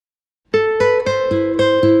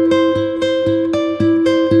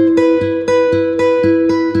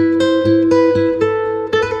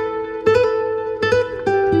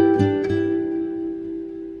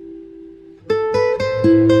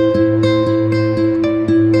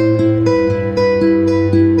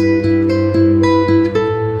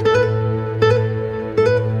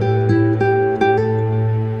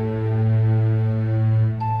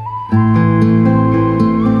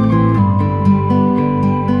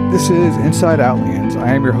This is Inside Outlands.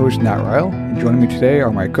 I am your host, Nat Ryle, and joining me today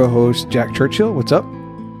are my co-host, Jack Churchill. What's up?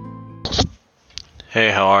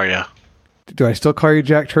 Hey, how are you? Do I still call you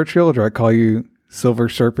Jack Churchill, or do I call you Silver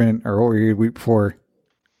Serpent, or what were you the week before?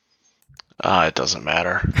 It doesn't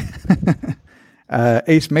matter.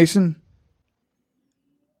 Ace Mason.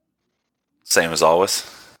 Same as always.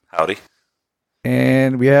 Howdy.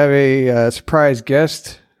 And we have a surprise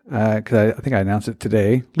guest, because I think I announced it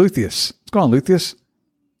today, Luthieus. What's going on, Luthieus?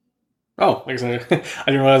 Oh, I didn't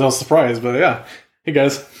realize I was surprised, but yeah. Hey,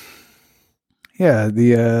 guys. Yeah,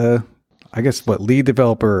 the lead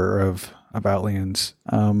developer of Outlands.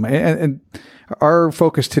 And our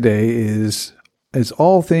focus today is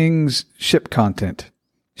all things ship content,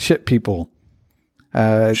 ship people.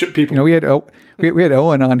 Ship people. You know, we had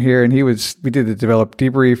Owen on here, and we did the develop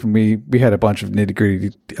debrief, and we had a bunch of nitty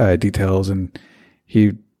gritty details, and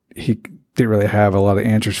he didn't really have a lot of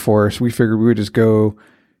answers for us. We figured we would just go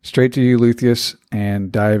straight to you, Luthieus,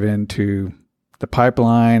 and dive into the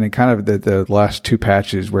pipeline and kind of the last two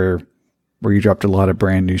patches where you dropped a lot of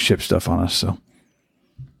brand new ship stuff on us. So,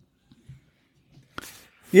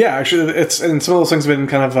 yeah, actually, and some of those things have been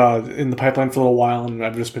kind of in the pipeline for a little while, and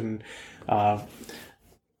I've just been kind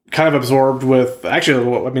of absorbed with.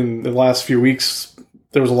 Actually, I mean, the last few weeks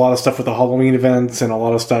there was a lot of stuff with the Halloween events and a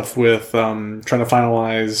lot of stuff with trying to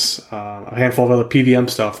finalize a handful of other PVM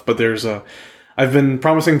stuff. But I've been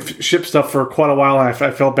promising ship stuff for quite a while, and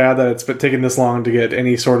I felt bad that it's been taking this long to get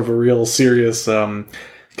any sort of a real serious kind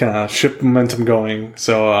of ship momentum going.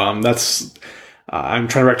 So I'm trying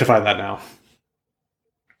to rectify that now.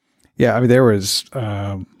 Yeah, I mean, there was,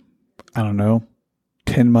 10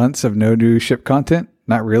 months of no new ship content.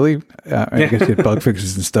 Not really. I guess you had bug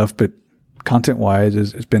fixes and stuff, but content-wise,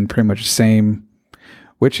 it's been pretty much the same,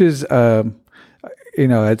 which is...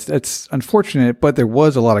 it's unfortunate, but there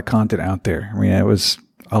was a lot of content out there. I mean, it was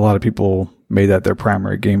a lot of people made that their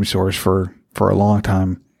primary game source for a long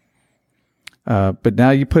time. But now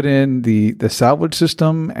you put in the salvage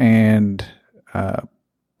system, and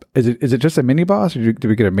is it just a mini boss, or do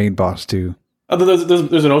we get a main boss too?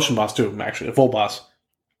 There's an ocean boss too, actually, a full boss.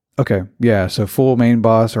 Okay, yeah, so full main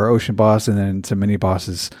boss or ocean boss, and then some mini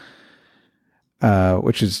bosses,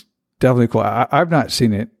 which is definitely cool. I've not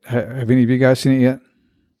seen it. Have any of you guys seen it yet?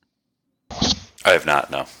 I have not,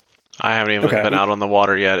 no. I haven't even been out on the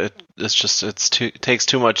water yet. It takes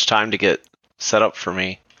too much time to get set up for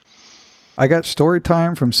me. I got story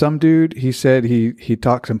time from some dude. He said he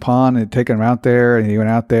talked some pond and had taken him out there, and he went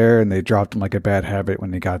out there, and they dropped him like a bad habit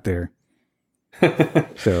when they got there.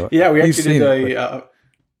 So yeah, we actually did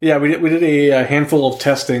we did a handful of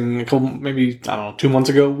testing, maybe, 2 months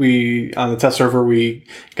ago. On the test server, we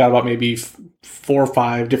got about maybe 4 or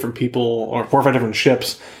 5 different people, or 4 or 5 different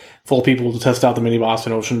ships full of people to test out the mini boss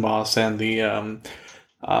and ocean boss. And the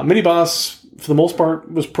mini boss, for the most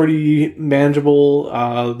part, was pretty manageable.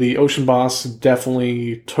 The ocean boss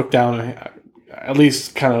definitely took down, at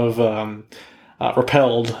least kind of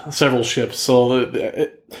repelled several ships. So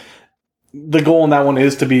the goal in that one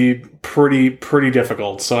is to be pretty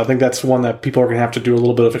difficult. So I think that's one that people are going to have to do a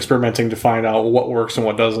little bit of experimenting to find out what works and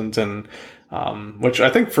what doesn't. And which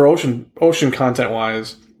I think for ocean content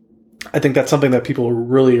wise, I think that's something that people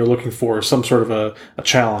really are looking for, some sort of a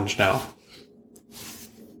challenge now.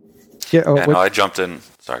 Yeah. I jumped in.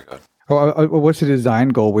 Sorry, go Oh, ahead. what's the design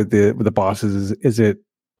goal with the bosses? Is it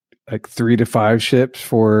like 3 to 5 ships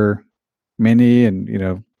for mini,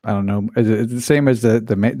 and I don't know. Is it the same as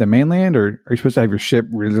the mainland, or are you supposed to have your ship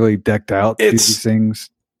really decked out to do these things?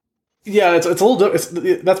 Yeah, it's a little.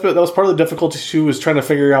 That was part of the difficulty too, is trying to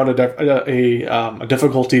figure out a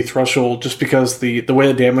difficulty threshold. Just because the way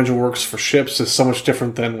the damage works for ships is so much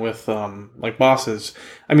different than with like bosses.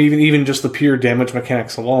 I mean, even just the pure damage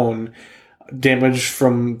mechanics alone, damage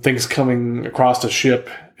from things coming across the ship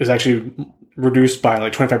is actually reduced by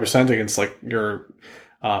like 25% against like your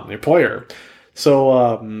player.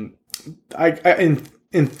 So,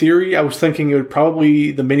 in theory, I was thinking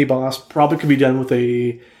the mini boss probably could be done with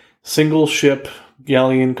a single ship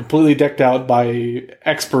galleon, completely decked out by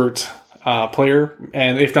expert player,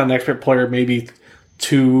 and if not an expert player, maybe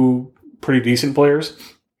 2 pretty decent players,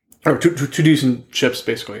 or two decent ships,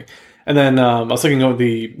 basically. And then I was thinking of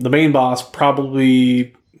the main boss,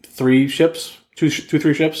 probably 3 ships, 3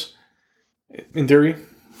 ships, in theory.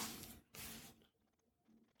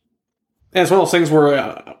 And it's one of those things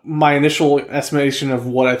where my initial estimation of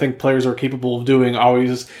what I think players are capable of doing I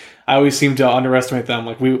always seem to underestimate them.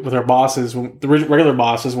 Like with our bosses, the regular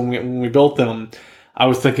bosses, when we built them, I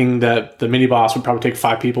was thinking that the mini boss would probably take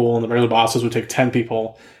 5 people and the regular bosses would take 10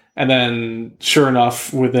 people. And then, sure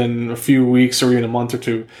enough, within a few weeks or even a month or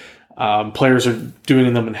two, players are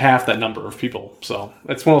doing them in half that number of people. So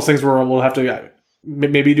it's one of those things where we'll have to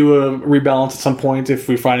maybe do a rebalance at some point if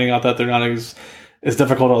we're finding out that they're not as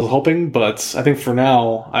difficult as I was hoping. But I think for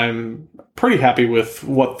now, I'm pretty happy with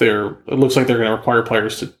what it looks like they're going to require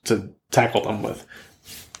players to tackle them with.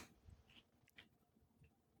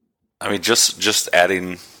 I mean, just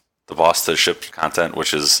adding the boss to ship content,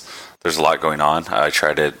 which is, there's a lot going on. I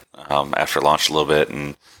tried it after launch a little bit,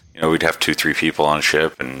 and we'd have 2-3 people on a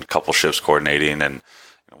ship and a couple ships coordinating, and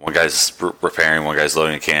one guy's repairing, one guy's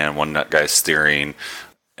loading a cannon, one guy's steering,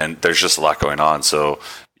 and there's just a lot going on. So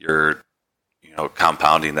you're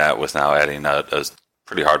compounding that with now adding a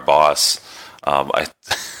pretty hard boss.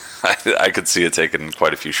 I could see it taking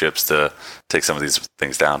quite a few ships to take some of these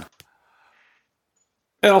things down.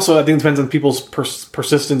 And also, I think it depends on people's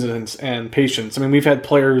persistence and patience. I mean, we've had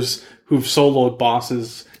players who've soloed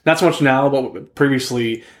bosses, not so much now, but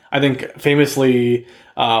previously. I think famously,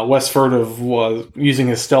 Wes Furtive was using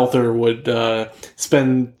his stealther would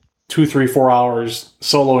spend 2, 3, 4 hours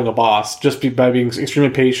soloing a boss just by being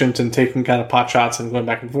extremely patient and taking kind of pot shots and going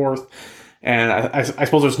back and forth. And I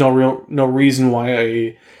suppose there's no reason why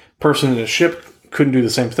a person in a ship couldn't do the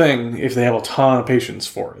same thing if they have a ton of patience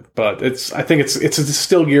for it. But I think it's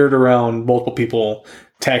still geared around multiple people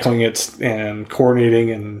tackling it and coordinating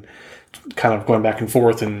and kind of going back and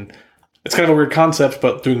forth. And it's kind of a weird concept,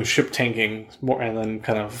 but doing ship tanking more and then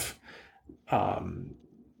kind of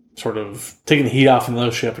sort of taking the heat off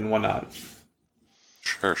another ship and whatnot.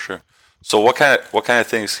 Sure. So what kind of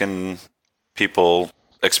things can people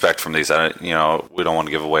expect from these? We don't want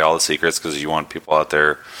to give away all the secrets because you want people out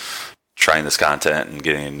there trying this content and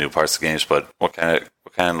getting new parts of games. But what kind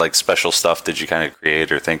of like special stuff did you kind of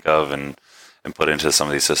create or think of and put into some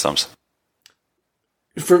of these systems?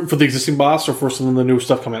 For the existing boss, or for some of the new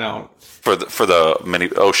stuff coming out? For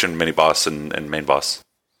the ocean mini boss and main boss.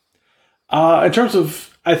 In terms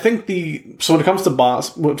of, I think so when it comes to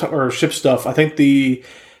boss or ship stuff, I think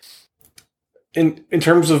in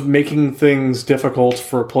terms of making things difficult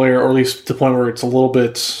for a player, or at least to the point where it's a little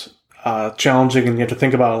bit challenging and you have to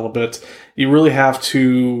think about it a little bit, you really have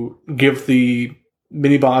to give the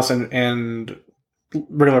mini boss and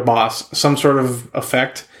regular boss some sort of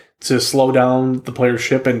effect to slow down the player's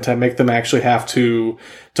ship and to make them actually have to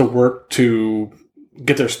work to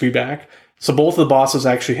get their speed back. So both of the bosses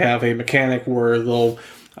actually have a mechanic where they'll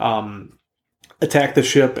attack the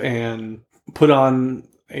ship and put on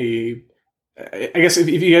I guess if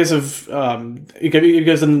you guys have you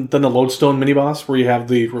guys done the Lodestone mini boss where you have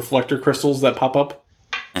the reflector crystals that pop up.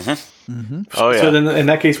 Mm-hmm. Oh yeah. So then in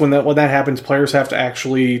that case, when that happens, players have to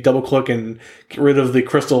actually double click and get rid of the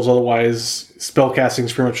crystals, otherwise spell casting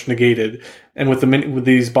is pretty much negated. And with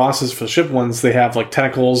these bosses for the ship ones, they have like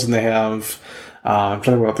tentacles and they have I'm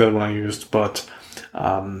trying to remember what the other one I used, but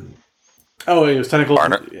it was tentacles.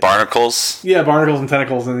 Barnacles. Yeah, barnacles and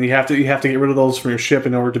tentacles, and you have to get rid of those from your ship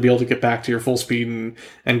in order to be able to get back to your full speed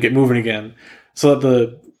and get moving again. So that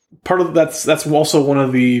the part of that's also one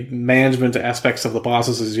of the management aspects of the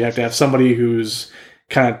bosses is you have to have somebody who's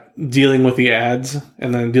kind of dealing with the ads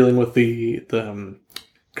and then dealing with the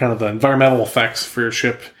kind of the environmental effects for your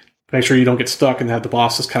ship. Make sure you don't get stuck and have the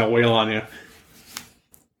bosses kind of wail on you.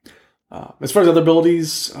 As far as other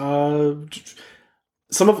abilities,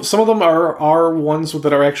 some of them are ones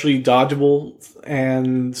that are actually dodgeable,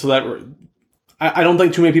 and so that I don't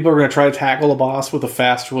think too many people are going to try to tackle a boss with a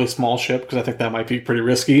fast, really small ship, because I think that might be pretty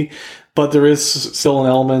risky. But there is still an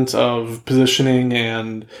element of positioning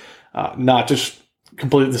and not just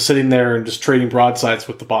completely sitting there and just trading broadsides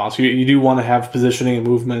with the boss. You do want to have positioning and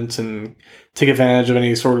movement and take advantage of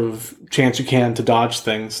any sort of chance you can to dodge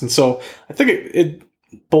things. And so I think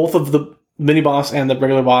both of the mini boss and the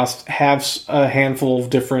regular boss have a handful of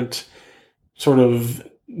different sort of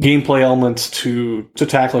gameplay elements to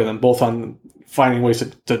tackling them, both on finding ways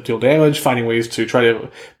to deal damage, finding ways to try to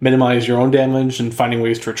minimize your own damage, and finding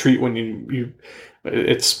ways to retreat when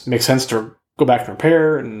it makes sense to go back and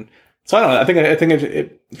repair. And so I don't know. I think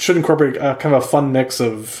it should incorporate kind of a fun mix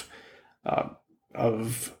of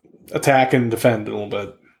attack and defend a little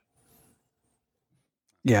bit.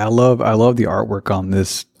 Yeah, I love the artwork on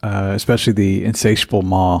this, especially the Insatiable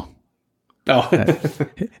Maw. Oh,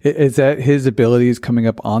 is that his abilities coming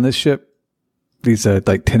up on this ship? These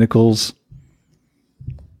like tentacles.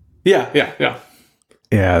 Yeah.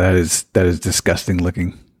 Yeah, that is disgusting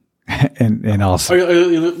looking, and also. Are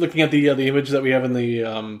you looking at the image that we have in the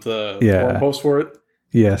forum post for it?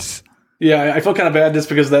 Yes. Yeah, I felt kind of bad just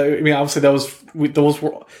because obviously those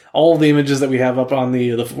were all the images that we have up on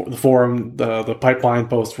the forum, the pipeline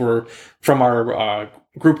post were from our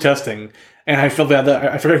group testing, and I felt bad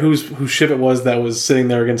that I forgot whose ship it was that was sitting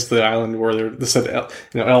there against the island where they said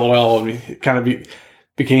LOL, and it kind of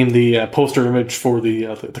became the poster image for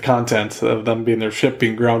the content of them being their ship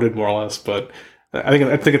being grounded more or less. But I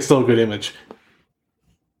think it's still a good image.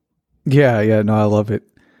 Yeah, no, I love it.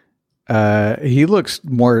 He looks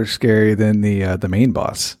more scary than the main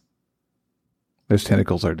boss. Those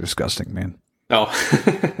tentacles are disgusting, man. Oh,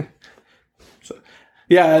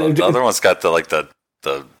 yeah. Well, the other one's got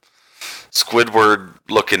the Squidward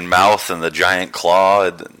looking mouth and the giant claw.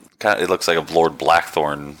 It looks like a Lord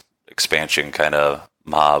Blackthorn expansion kind of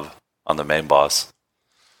mob on the main boss.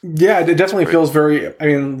 Yeah, it definitely feels very. I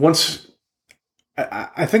mean, once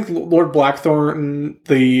I think Lord Blackthorn,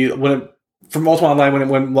 from Ultima Online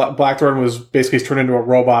when Blackthorn was basically turned into a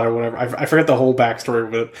robot or whatever. I forget the whole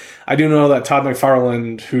backstory, but I do know that Todd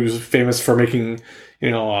McFarlane, who's famous for making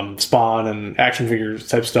Spawn and action figures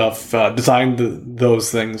type stuff, designed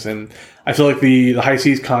those things, and I feel like the High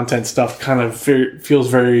Seas content stuff kind of feels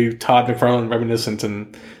very Todd McFarlane reminiscent,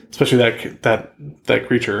 and especially that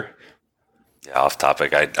creature. Yeah, off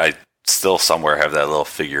topic. I still somewhere have that little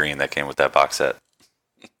figurine that came with that box set.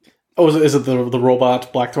 Oh, is it the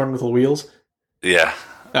robot Blackthorn with the wheels? Yeah.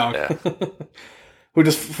 Oh. Yeah. Who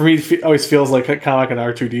just, for me, always feels like kind of like an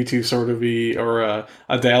R2-D2 sort of or a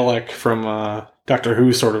Dalek from Doctor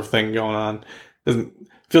Who sort of thing going on.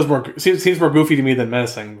 Seems more goofy to me than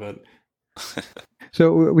menacing, but.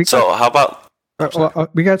 So how about?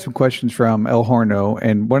 We got some questions from El Horno,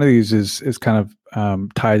 and one of these is kind of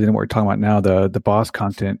tied in what we're talking about now, the boss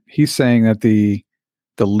content. He's saying that the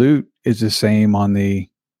loot is the same on the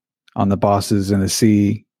bosses in the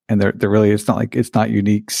sea, and they're really, it's not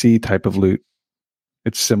unique sea type of loot.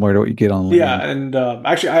 It's similar to what you get on land. Yeah, and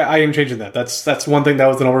actually, I am changing that. That's one thing that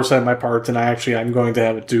was an oversight on my part, and I'm going to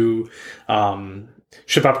have it do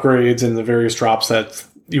ship upgrades and the various drops that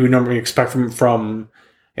you would normally expect from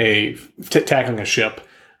tackling a ship.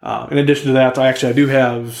 In addition to that, I do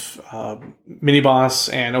have mini boss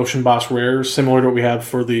and ocean boss rares, similar to what we have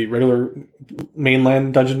for the regular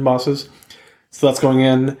mainland dungeon bosses. So that's going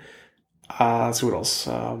in. Let's see what else.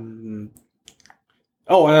 And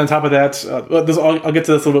on top of that, I'll get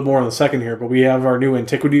to this a little bit more in a second here, but we have our new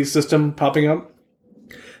antiquities system popping up.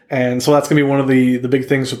 And so that's going to be one of the big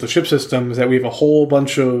things with the ship system, is that we have a whole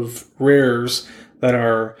bunch of rares that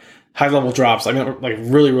are high-level drops. I mean, like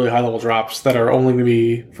really, really high-level drops that are only going to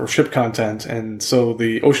be for ship content. And so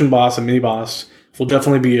the ocean boss and mini boss will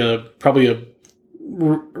definitely be probably a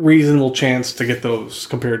reasonable chance to get those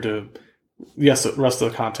compared to the rest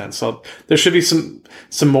of the content. So there should be some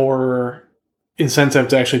more incentive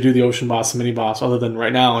to actually do the ocean boss and mini boss, other than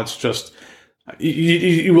right now it's just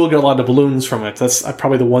you will get a lot of balloons from it. That's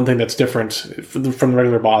probably the one thing that's different from the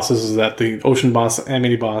regular bosses, is that the ocean boss and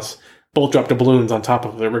mini boss both drop the balloons on top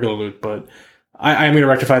of their regular loot. But I'm going to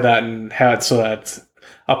rectify that and have it so that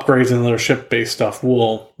upgrades and other ship-based stuff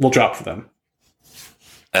will drop for them.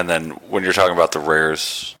 And then when you're talking about the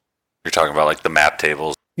rares, you're talking about like the map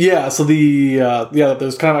tables. Yeah, so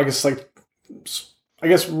there's kind of, I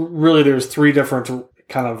guess really there's three different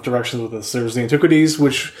kind of directions with this. There's the antiquities,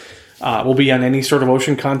 which will be on any sort of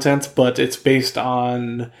ocean content, but it's based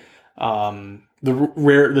on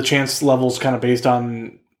the chance levels, kind of based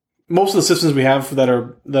on most of the systems we have that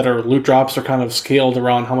are loot drops are kind of scaled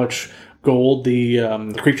around how much gold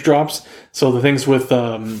the creature drops. So the things with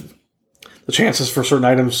the chances for certain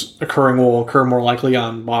items occurring will occur more likely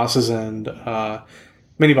on bosses and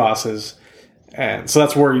mini bosses, and so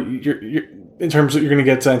that's where you're in terms of, you're going to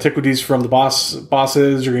get antiquities from the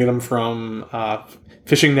bosses. You're going to get them from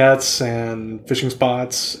fishing nets and fishing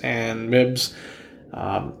spots and MIBs.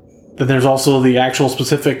 Then there's also the actual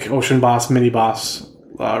specific ocean boss, mini boss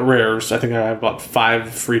rares. I think I have about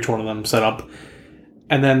 5 for each one of them set up.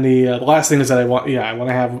 And then the last thing is that I want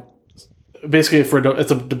to have basically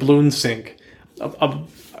it's a doubloon sink,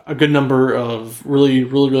 a good number of really,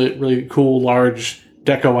 really, really, really cool large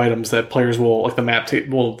deco items that players will, like the map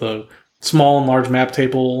table, the small and large map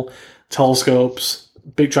table, telescopes,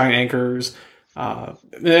 big giant anchors. I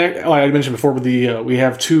mentioned before, with we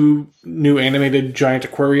have 2 new animated giant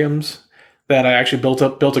aquariums that I actually built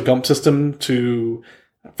a Gump system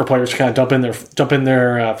for players to kind of dump in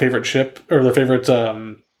their favorite ship or their favorite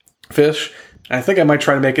fish. And I think I might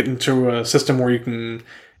try to make it into a system where you can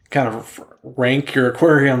kind of rank your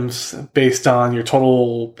aquariums based on your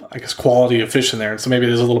total, I guess, quality of fish in there. And so maybe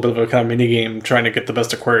there's a little bit of a kind of mini game trying to get the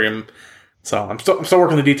best aquarium. So I'm still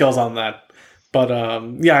working the details on that. But I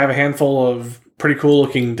have a handful of pretty cool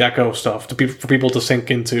looking deco stuff for people to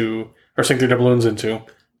sink into, or sink their doubloons into.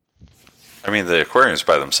 I mean, the aquariums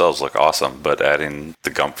by themselves look awesome, but adding the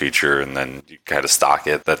gump feature and then you kind of stock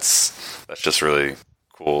it, that's just really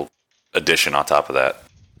cool addition on top of that.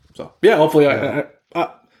 So yeah, hopefully,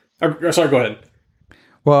 sorry, go ahead.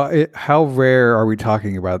 Well, how rare are we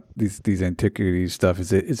talking about these antiquity stuff?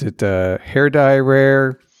 Is it hair dye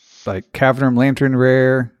rare, like Cavernum Lantern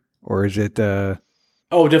rare, or is it?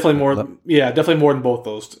 Oh, definitely more. Yeah, definitely more than both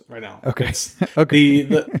those right now. Okay. Okay.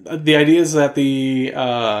 The idea is that the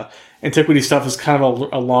antiquity stuff is kind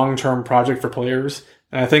of a long term project for players,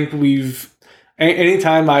 and I think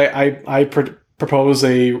anytime I propose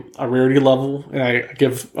a rarity level and I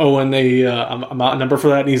give Owen a number for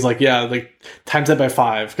that, and he's like, yeah, like times that by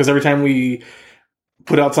 5, because every time we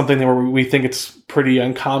put out something where we think it's pretty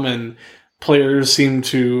uncommon, players seem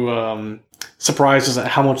to surprise us at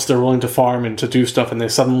how much they're willing to farm and to do stuff, and they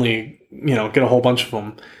suddenly get a whole bunch of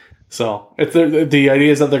them. So the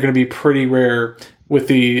idea is that they're going to be pretty rare, with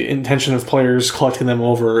the intention of players collecting them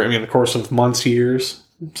over the course of months, years.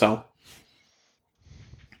 So.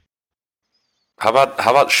 How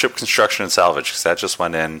about ship construction and salvage? Because that just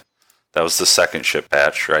went in. That was the second ship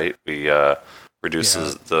patch, right? We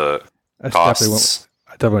reduces the costs.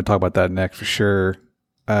 I definitely want to talk about that next for sure.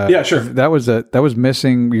 Yeah, sure. That was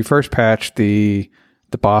missing. We first patched the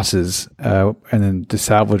bosses, and then the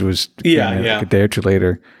salvage was like a day or two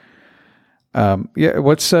later.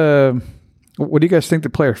 What do you guys think the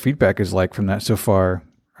player feedback is like from that so far?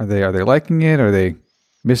 Are they liking it? Are they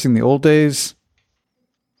missing the old days?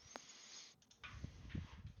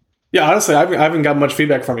 Yeah, honestly, I haven't gotten much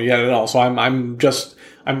feedback from it yet at all. So I'm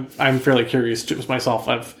fairly curious just myself.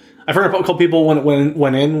 I've heard a couple people when it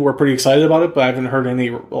went in were pretty excited about it, but I haven't heard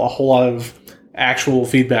a whole lot of actual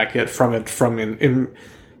feedback yet from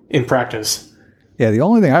in practice. Yeah, the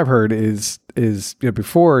only thing I've heard is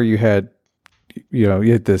before you had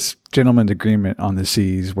this gentleman's agreement on the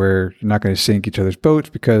seas where you're not going to sink each other's boats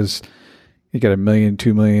because you got 1 million,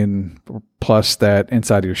 2 million plus that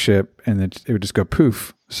inside your ship, and it would just go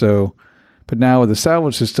poof. So, but now with the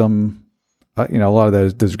salvage system, a lot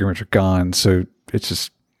of those agreements are gone. So it's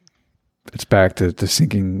back to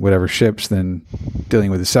sinking whatever ships than dealing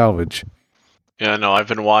with the salvage. Yeah, no, I've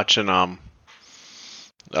been watching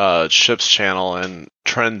Ship's channel and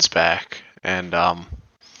Trends back, and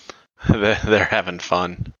they're having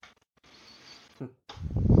fun.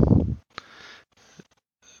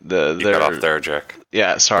 You got off there, Jack.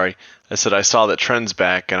 Yeah, sorry. I said I saw that Trend's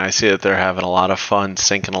back, and I see that they're having a lot of fun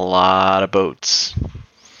sinking a lot of boats.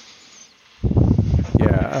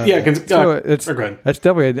 Yeah, that's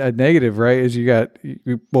definitely a negative, right? Is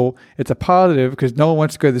it's a positive because no one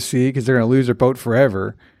wants to go to the sea because they're going to lose their boat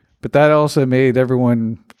forever. But that also made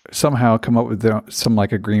everyone somehow come up with some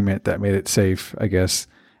agreement that made it safe, I guess.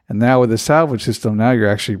 And now with the salvage system, now you're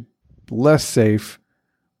actually less safe,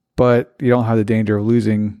 but you don't have the danger of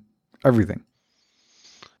losing everything.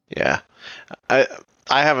 Yeah, I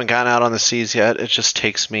haven't gone out on the seas yet. It just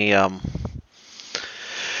takes me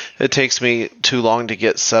too long to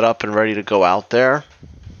get set up and ready to go out there.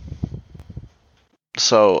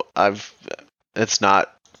 So it's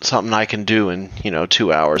not something I can do in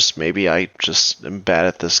 2 hours. Maybe I just am bad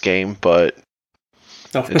at this game, but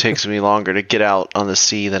it takes me longer to get out on the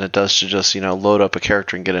sea than it does to just load up a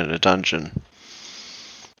character and get in a dungeon.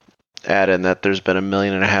 Add in that there's been 1.5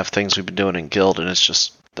 million things we've been doing in Guild, and it's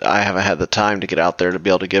just I haven't had the time to get out there to be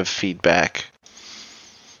able to give feedback.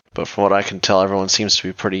 But from what I can tell, everyone seems to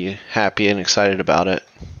be pretty happy and excited about it.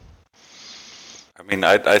 I mean,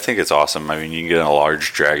 I think it's awesome. I mean, you can get a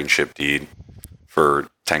large dragon ship deed for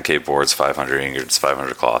 10k boards, 500 ingots,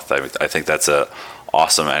 500 cloth. I think that's a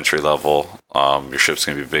awesome entry level. Your ship's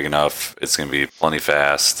going to be big enough. It's going to be plenty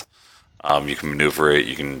fast. You can maneuver it.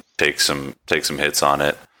 You can take some hits on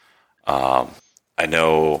it. I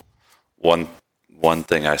know one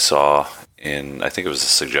thing I saw I think it was a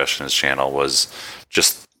suggestion in his channel, was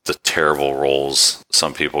just the terrible rolls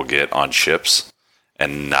some people get on ships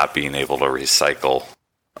and not being able to recycle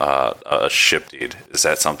a ship deed. Is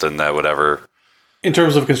that something that would ever... In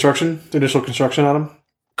terms of construction, the initial construction on them?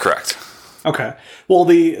 Correct. Okay. Well,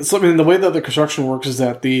 the way that the construction works is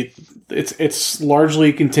that it's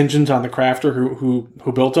largely contingent on the crafter who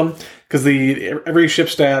built them, because every ship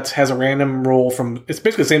stat has a random roll from. It's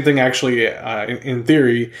basically the same thing actually in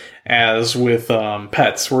theory as with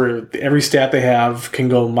pets, where every stat they have can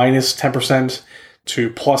go minus 10% to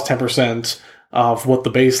plus 10% of what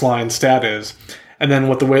the baseline stat is, and then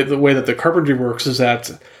the way that the carpentry works is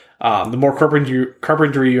that. The more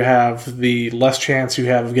carpentry you have, the less chance you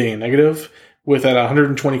have of getting a negative. With at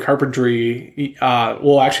 120 carpentry,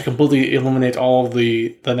 will actually completely eliminate all of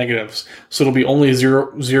the negatives. So it'll be only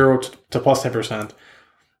 0 to plus 10%.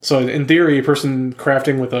 So in theory, a person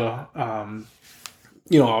crafting with a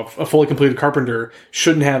fully completed carpenter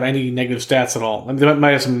shouldn't have any negative stats at all. I mean, they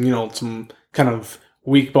might have some kind of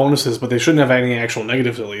weak bonuses, but they shouldn't have any actual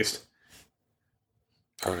negatives at least.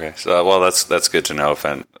 Okay, so that's good to know.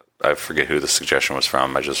 And I forget who the suggestion was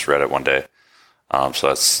from. I just read it one day, so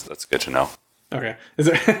that's good to know. Okay, is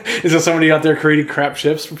there somebody out there creating crap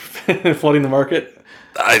ships and flooding the market?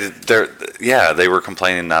 They were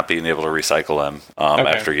complaining not being able to recycle them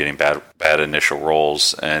after getting bad initial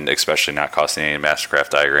rolls, and especially not costing any Mastercraft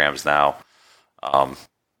diagrams now.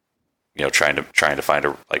 Trying to find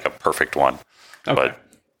a perfect one, but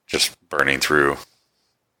just burning through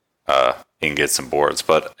ingots and boards.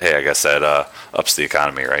 But hey, I guess that ups the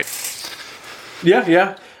economy, right?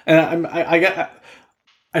 Yeah, and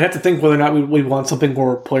I'd have to think whether or not we want something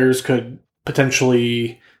where players could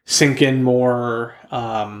potentially sink in more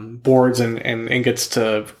boards and ingots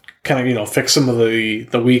to kind of fix some of the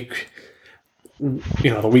weak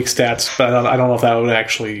the weak stats. But I don't know if that would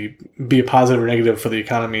actually be a positive or negative for the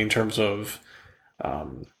economy in terms of.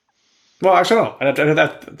 Well, actually, no. I'd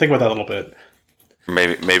have to think about that a little bit.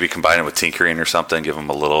 Maybe combine it with tinkering or something. Give them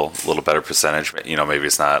a little better percentage. Maybe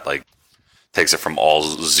it's not like takes it from all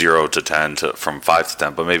 0 to 10 to from 5 to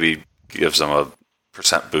 10, but maybe gives them a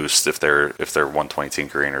 % boost if they're 120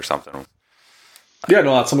 tinkering or something. Yeah,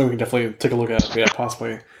 no, that's something we can definitely take a look at. Yeah,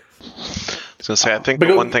 possibly. I was gonna say, I think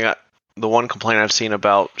the one complaint I've seen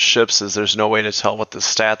about ships is there's no way to tell what the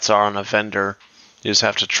stats are on a vendor. You just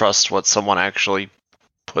have to trust what someone actually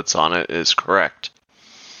puts on it is correct.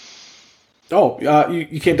 Oh,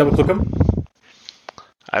 you can't double click them?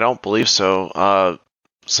 I don't believe so.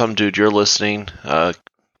 Some dude you're listening,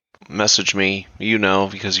 message me,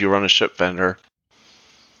 because you run a ship vendor.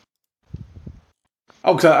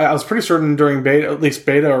 Oh, because I was pretty certain during beta, at least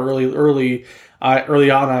beta or early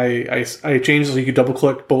on, I changed so you could double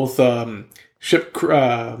click both ship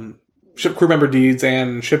crew member deeds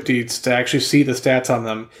and ship deeds to actually see the stats on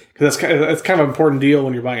them, because that's kind of an important deal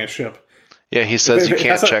when you're buying a ship. Yeah, he says you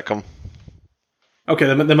can't check them. Okay,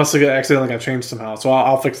 they must have accidentally got changed somehow, so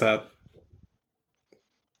I'll fix that.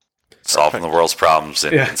 Solving the world's problems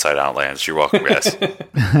inside Outlands. You're welcome, guys.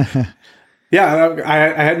 Yeah, I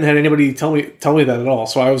hadn't had anybody tell me that at all,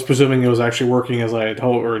 so I was presuming it was actually working as I had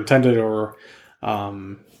hoped or intended, or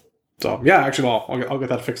so yeah. Actually, I'll get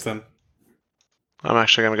that fixed then. I'm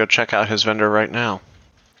actually going to go check out his vendor right now.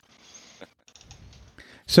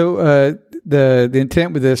 So the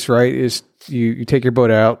intent with this, right, is you take your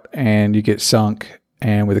boat out and you get sunk,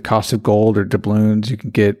 and with the cost of gold or doubloons, you can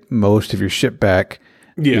get most of your ship back.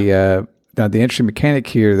 Yeah. Now the interesting mechanic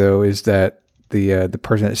here, though, is that the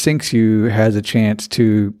person that sinks you has a chance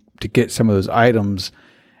to get some of those items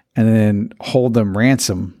and then hold them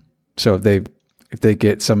ransom. So if they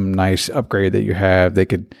get some nice upgrade that you have, they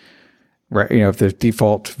could, if the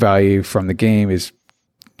default value from the game is,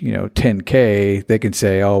 $10K, they can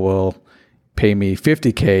say, oh, well, pay me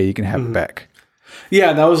 $50K, you can have it back.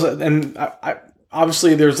 Yeah, that was, and I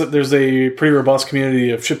obviously there's a pretty robust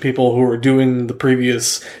community of ship people who are doing the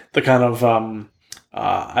kind of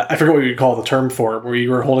I forget what you call the term for it, where you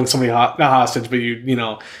were holding somebody not hostage, but you'd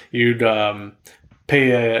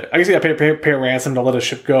pay a ransom to let a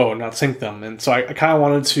ship go and not sink them. And so I kind of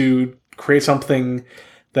wanted to create something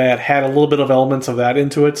that had a little bit of elements of that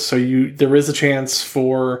into it. So there is a chance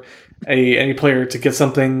for any player to get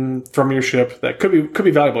something from your ship that could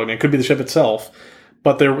be valuable. I mean, it could be the ship itself,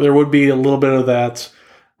 but there would be a little bit of that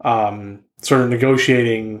sort of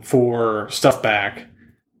negotiating for stuff back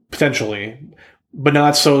potentially. But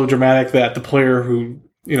not so dramatic that the player who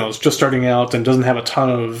is just starting out and doesn't have a ton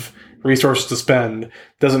of resources to spend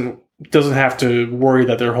doesn't have to worry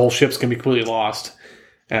that their whole ship's gonna be completely lost,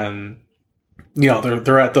 and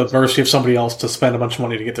they're at the mercy of somebody else to spend a bunch of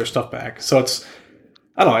money to get their stuff back. So it's,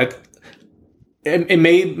 I don't know, it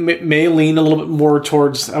may lean a little bit more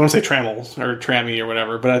towards, I want to say trammel or trammy or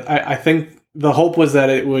whatever, but I think the hope was that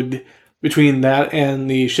it would, between that and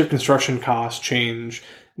the ship construction cost change,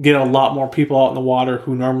 get a lot more people out in the water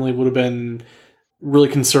who normally would have been really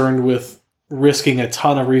concerned with risking a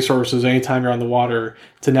ton of resources anytime you're on the water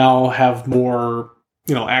to now have more,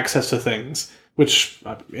 access to things, which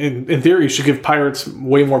in theory should give pirates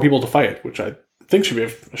way more people to fight, which I think should be a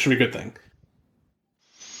good thing.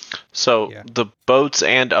 So the boats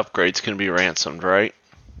and upgrades can be ransomed, right?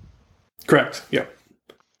 Correct. Yeah.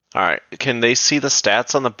 All right. Can they see the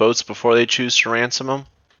stats on the boats before they choose to ransom them?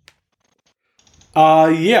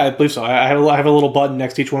 Yeah, I believe so. I have a little button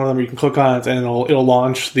next to each one of them where you can click on it, and it'll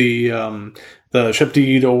launch the ship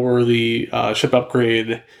deed or the ship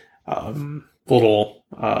upgrade little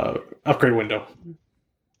upgrade window.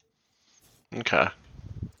 Okay.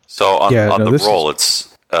 So on the roll,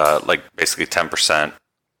 it's like basically 10%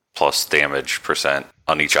 plus damage percent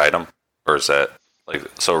on each item, or is that like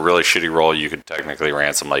so a really shitty roll? You could technically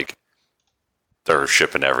ransom like their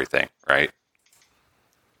ship and everything, right?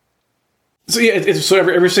 So yeah,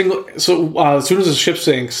 every single as soon as the ship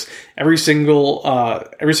sinks, every single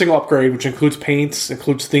upgrade, which includes paints,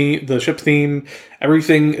 includes the ship theme,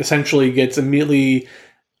 everything essentially gets immediately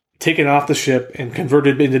taken off the ship and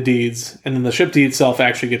converted into deeds, and then the ship deed itself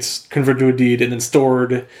actually gets converted to a deed and then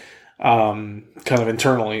stored kind of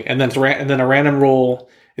internally, and then a random roll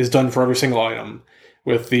is done for every single item.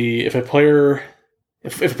 If a player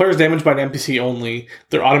is damaged by an NPC only,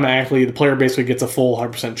 the player basically gets a full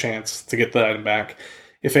 100% chance to get the item back.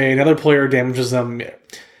 If another player damages them,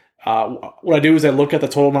 what I do is I look at the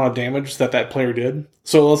total amount of damage that player did.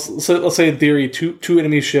 So let's say in theory, two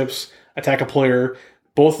enemy ships attack a player.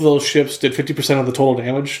 Both of those ships did 50% of the total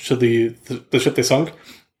damage to the ship they sunk.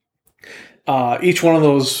 Each one of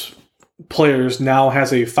those players now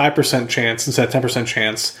has a 5% chance instead of 10%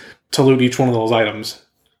 chance to loot each one of those items.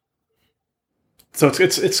 So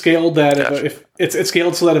it's scaled that if it's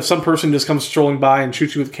scaled so that if some person just comes strolling by and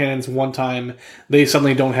shoots you with cannons one time, they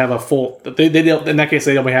suddenly don't have a full. They in that case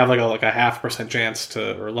they only have like a 0.5% chance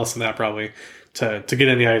to, or less than that probably, to get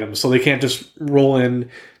any items. So they can't just roll in,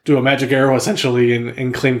 do a magic arrow essentially,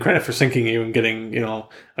 and claim credit for sinking you and getting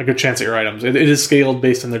a good chance at your items. It is scaled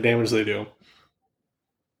based on the damage they do.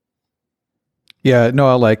 Yeah, no,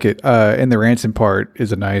 I like it. And the ransom part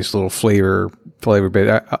is a nice little flavor bit.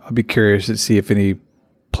 I'll be curious to see if any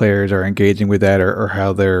players are engaging with that or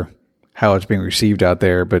how it's being received out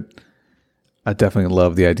there. But I definitely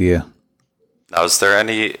love the idea. Now, is there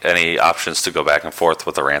any options to go back and forth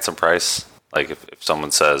with the ransom price? Like if someone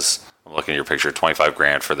says, I'm looking at your picture,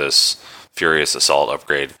 $25,000 for this Furious Assault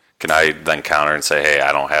upgrade, can I then counter and say, hey,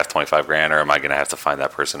 I don't have $25,000, or am I going to have to find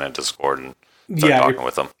that person in Discord and start talking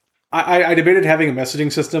with them? I debated having a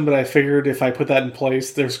messaging system, but I figured if I put that in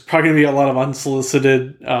place, there's probably going to be a lot of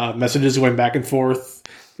unsolicited messages going back and forth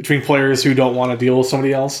between players who don't want to deal with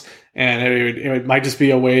somebody else, and it might just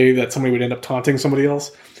be a way that somebody would end up taunting somebody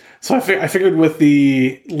else. So I figured with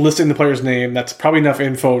the listing the player's name, that's probably enough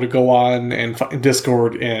info to go on and in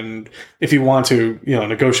Discord, and if you want to,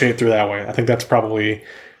 negotiate through that way, I think that's probably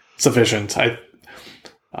sufficient. I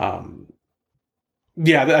think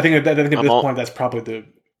at this point that's probably the.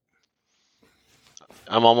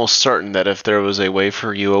 I'm almost certain that if there was a way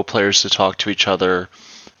for UO players to talk to each other,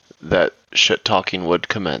 that shit talking would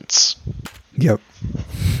commence. Yep.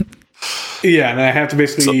 Yeah, and I have to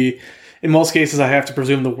basically, in most cases, I have to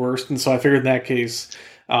presume the worst, and so I figured in that case,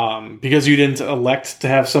 because you didn't elect to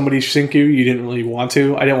have somebody sink you, you didn't really want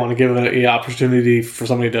to. I didn't want to give an opportunity for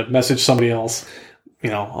somebody to message somebody else,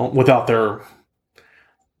 without their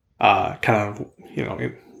their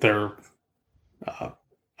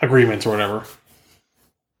agreements or whatever.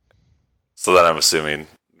 So then I'm assuming,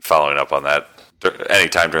 following up on that,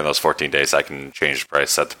 anytime during those 14 days, I can change the price,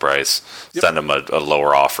 set the price, send them a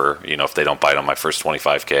lower offer. If they don't bite on my first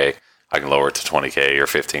 $25,000, I can lower it to $20,000 or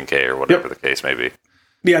 $15,000 or whatever the case may be.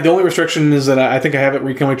 Yeah, the only restriction is that I think I have it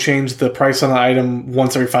where you can only change the price on the item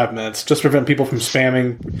once every 5 minutes, just to prevent people from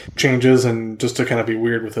spamming changes and just to kind of be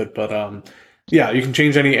weird with it. But you can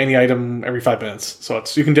change any item every 5 minutes. So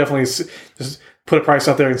you can definitely just put a price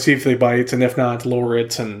out there and see if they bite, and if not, lower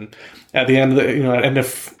it. And at the end of at the end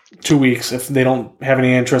of 2 weeks, if they don't have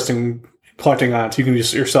any interest in collecting on it, you can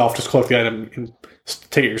just collect the item and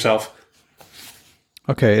take it yourself.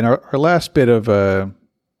 Okay, and our last bit of a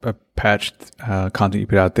patched content you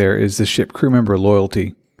put out there is the ship crew member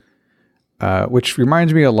loyalty, which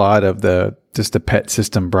reminds me a lot of the pet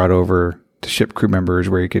system brought over to ship crew members,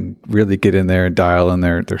 where you can really get in there and dial in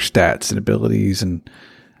their stats and abilities and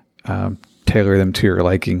tailor them to your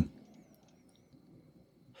liking.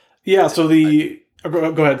 Yeah, so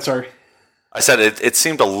go ahead, sorry. I said it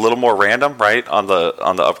seemed a little more random, right? On the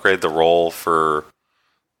upgrade, the roll for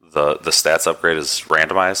the stats upgrade is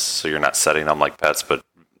randomized, so you're not setting them like pets, but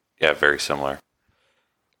yeah, very similar.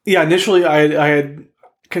 Yeah, initially I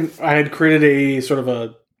had created a sort of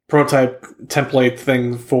a prototype template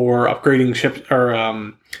thing for upgrading ships,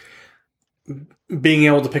 or being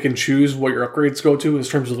able to pick and choose what your upgrades go to in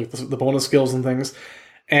terms of like the bonus skills and things.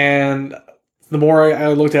 And the more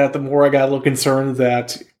I looked at it, the more I got a little concerned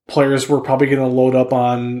that players were probably going to load up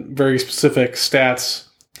on very specific stats.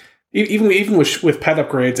 Even with pet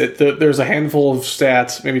upgrades, there's a handful of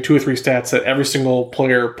stats, maybe 2 or 3 stats that every single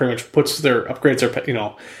player pretty much puts their upgrades.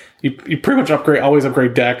 You pretty much always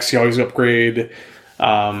upgrade dex. You always upgrade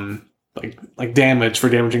like damage for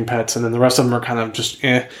damaging pets, and then the rest of them are kind of just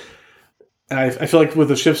eh. And I feel like with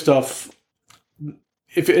the ship stuff,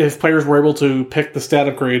 if players were able to pick the stat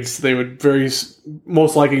upgrades, they would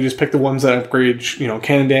most likely just pick the ones that upgrade,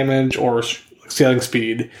 cannon damage or sailing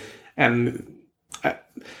speed. And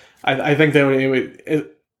I think that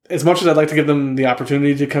as much as I'd like to give them the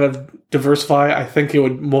opportunity to kind of diversify, I think it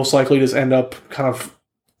would most likely just end up kind of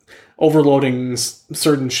overloading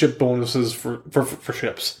certain ship bonuses for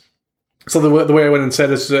ships. So the way I went and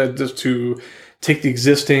said is just to take the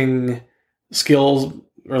existing skills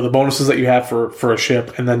or the bonuses that you have for a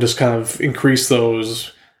ship, and then just kind of increase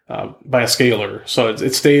those by a scalar. So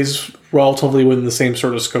it stays relatively within the same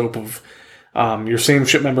sort of scope of your same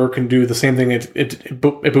ship member can do the same thing it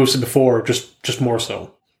boosted before, just more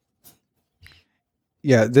so.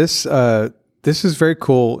 Yeah, this is very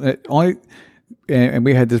cool. And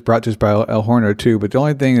we had this brought to us by El Horno too. But the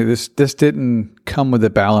only thing that this didn't come with a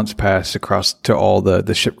balance pass across to all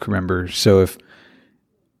the ship crew members. So if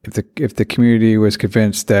the community was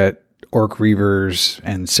convinced that Orc Reavers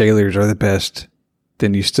and Sailors are the best,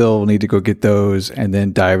 then you still need to go get those and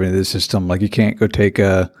then dive into the system. Like, you can't go take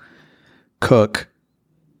a Cook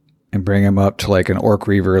and bring him up to like an Orc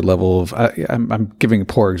Reaver level of. I'm giving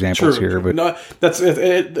poor examples here, but no, that's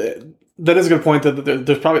it. That is a good point. That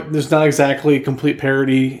there's not exactly complete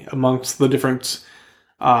parity amongst the different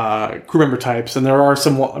crew member types, and there are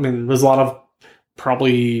some. I mean, there's a lot of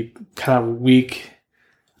probably kind of weak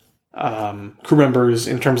crew members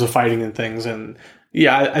in terms of fighting and things, and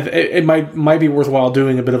yeah, it might be worthwhile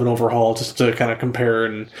doing a bit of an overhaul just to kind of compare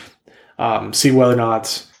and see whether or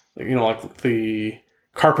not like the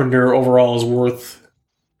Carpenter overall is worth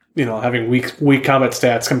having weak combat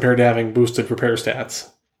stats compared to having boosted repair stats.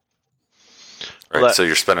 Right, so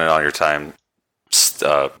you're spending all your time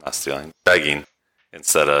not stealing, begging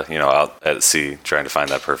instead of out at sea trying to find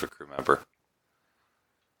that perfect crew member.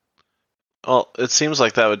 Well, it seems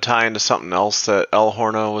like that would tie into something else that El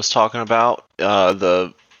Horno was talking about.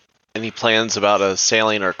 Any plans about a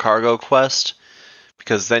sailing or cargo quest?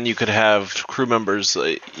 Because then you could have crew members.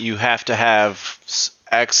 You have to have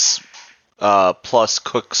X plus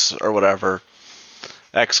cooks or whatever,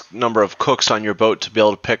 X number of cooks on your boat to be able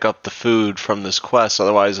to pick up the food from this quest.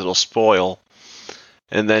 Otherwise, it'll spoil,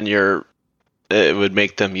 and then it would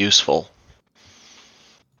make them useful.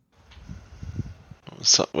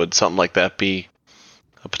 So, would something like that be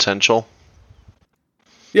a potential?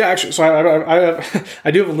 Yeah, actually, so I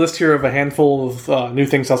do have a list here of a handful of new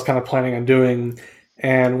things I was kind of planning on doing,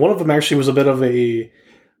 and one of them actually was a bit of a.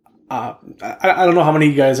 I don't know how many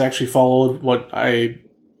of you guys actually followed what I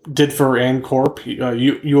did for ANCorp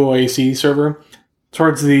UOAC server.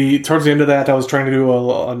 Towards the end of that, I was trying to do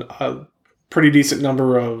a pretty decent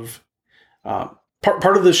number of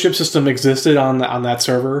part of the ship system existed on that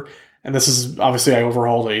server. And this is obviously I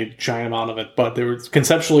overhauled a giant amount of it, but there was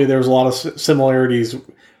a lot of similarities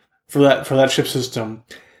for that ship system.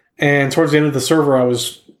 And towards the end of the server, I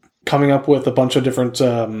was coming up with a bunch of different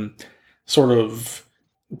sort of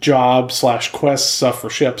job/quest stuff for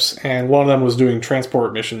ships, and one of them was doing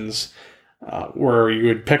transport missions, where you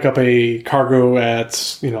would pick up a cargo at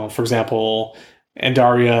for example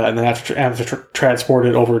Andaria, and then have to transport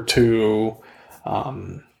it over to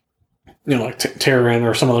like Terran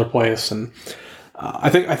or some other place. And I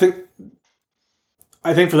think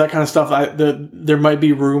for that kind of stuff, there might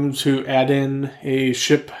be room to add in a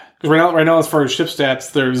ship. Because right now, as far as ship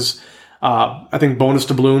stats, there's I think bonus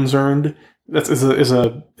doubloons earned. That is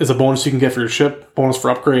a bonus you can get for your ship, bonus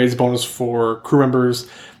for upgrades, bonus for crew members.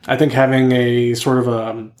 I think having a sort of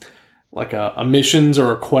a missions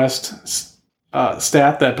or a quest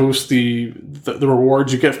stat that boosts the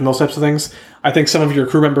rewards you get from those types of things. I think some of your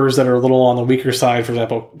crew members that are a little on the weaker side, for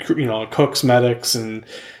example, cooks, medics, and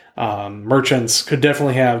merchants, could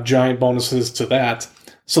definitely have giant bonuses to that.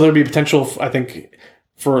 So there'd be potential, I think,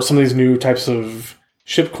 for some of these new types of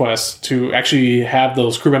ship quests to actually have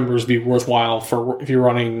those crew members be worthwhile for if you're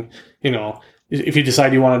running, if you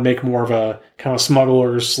decide you want to make more of a kind of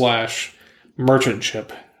smuggler/merchant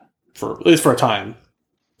ship, at least for a time.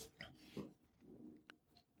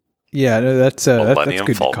 Yeah, no, that's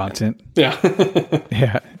good Falcon content. Yeah.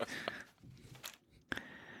 Yeah.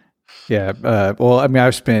 Yeah. Well, I mean, I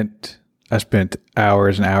spent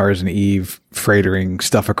hours and hours in Eve freightering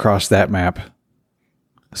stuff across that map.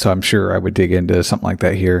 So I'm sure I would dig into something like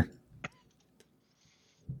that here.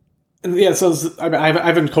 And yeah, so I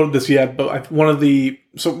haven't coded this yet, but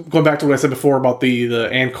so going back to what I said before about the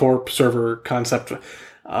ANCorp server concept,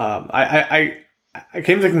 I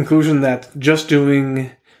came to the conclusion that just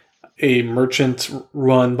doing a merchant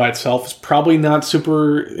run by itself is probably not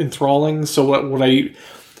super enthralling. So what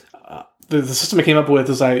the system I came up with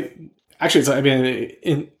is I actually, I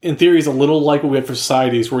mean, in theory, it's a little like what we had for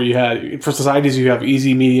societies, where you have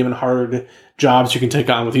easy, medium, and hard jobs you can take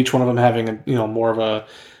on, with each one of them having more of a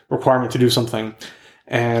requirement to do something.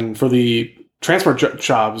 And for the transport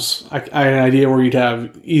jobs, I had an idea where you'd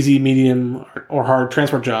have easy, medium, or hard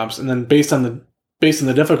transport jobs, and then based on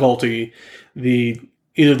the difficulty,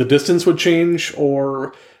 either the distance would change,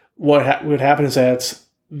 or what would happen is that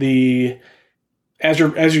as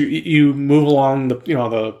you move along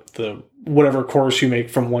the whatever course you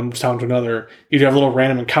make from one town to another, you'd have little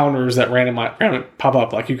random encounters that random pop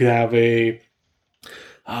up. Like you could have a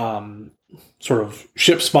sort of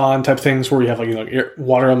ship spawn type things where you have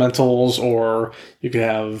water elementals, or you could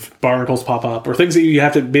have barnacles pop up, or things that you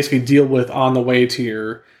have to basically deal with on the way to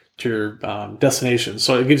your destination.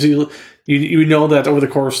 So it gives you know that over the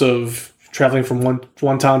course of traveling from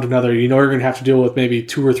one town to another, you're going to have to deal with maybe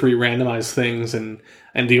 2 or 3 randomized things and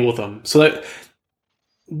deal with them. So that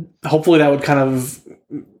hopefully that would kind of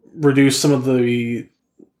reduce some of the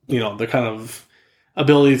kind of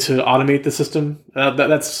ability to automate the system.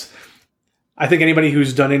 That's, I think anybody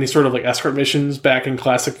who's done any sort of escort missions back in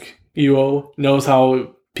classic UO knows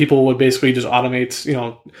how people would basically just automate,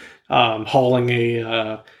 hauling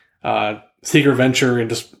a Seeker Venture and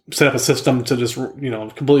just set up a system to just,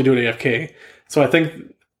 completely do it AFK. So I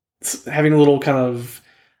think having a little kind of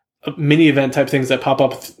mini event type things that pop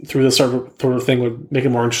up through this sort of thing would make it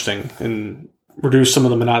more interesting and reduce some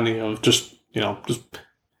of the monotony of just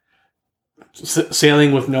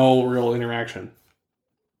sailing with no real interaction.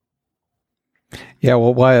 Yeah,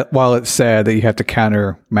 well, while it's sad that you have to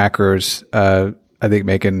counter macros, I think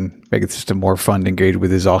making the system more fun to engage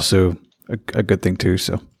with is also a good thing too.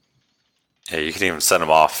 So. Yeah, you can even send them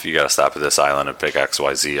off. You got to stop at this island and pick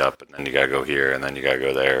XYZ up, and then you got to go here, and then you got to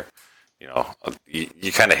go there.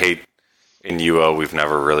 You kind of hate in UO. We've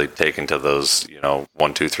never really taken to those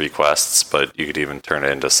 1, 2, 3 quests, but you could even turn it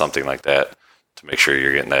into something like that to make sure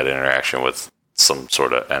you're getting that interaction with some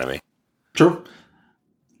sort of enemy. True.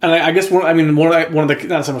 And I guess one of the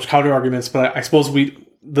not so much counter arguments, but I suppose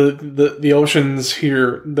the oceans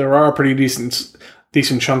here, there are a pretty decent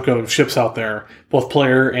chunk of ships out there, both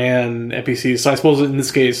player and NPCs. So I suppose in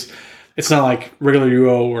this case, it's not like regular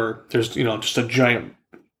UO where there's just a giant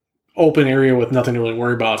open area with nothing to really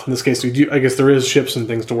worry about. In this case, I guess there is ships and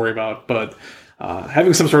things to worry about, but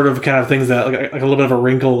having some sort of kind of things that like a little bit of a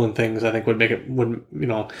wrinkle and things, I think would make it a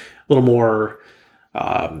little more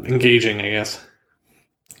engaging, I guess.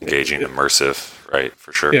 Engaging, immersive, right?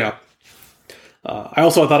 For sure. Yeah. I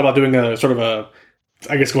also thought about doing a sort of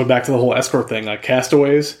I guess going back to the whole escort thing, like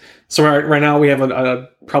castaways. So right now we have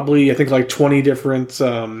probably I think like 20 different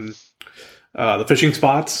the fishing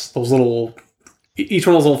spots. Those little, each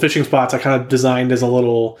one of those little fishing spots I kind of designed as a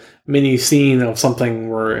little mini scene of something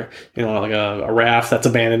where like a raft that's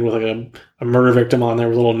abandoned with like a murder victim on there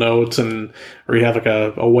with little notes, and or you have like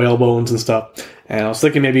a whale bones and stuff. And I was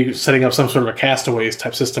thinking maybe setting up some sort of a castaways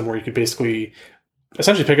type system where you could basically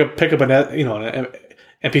essentially pick up an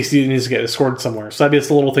NPC that needs to get escorted somewhere. So that'd be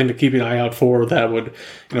just a little thing to keep an eye out for that would,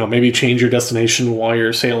 maybe change your destination while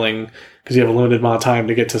you're sailing because you have a limited amount of time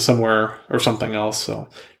to get to somewhere or something else. So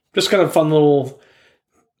just kind of fun little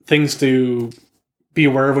things to be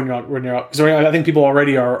aware of when you're out. Because I think people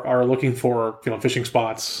already are looking for, fishing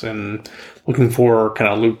spots and looking for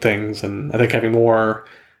kind of loot things. And I think having more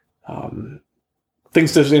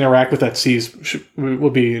things to interact with that seas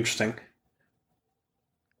would be interesting.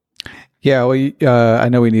 Yeah, well, I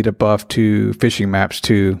know we need a buff to fishing maps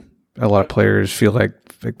too. A lot of players feel like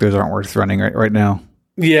those aren't worth running right now.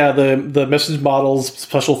 Yeah, the message models,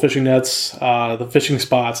 special fishing nets, the fishing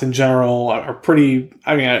spots in general are pretty.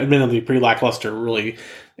 I mean, admittedly, pretty lackluster. Really,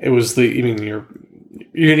 it was you're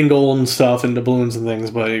getting gold and stuff and doubloons and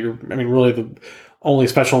things, but really the only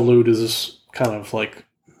special loot is kind of like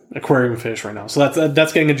aquarium fish right now. So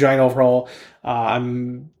that's getting a giant overhaul.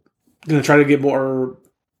 I'm gonna try to get more.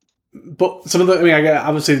 But some of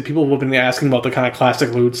obviously people have been asking about the kind of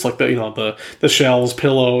classic loots, like the shells,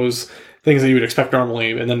 pillows, things that you would expect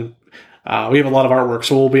normally. And then we have a lot of artwork,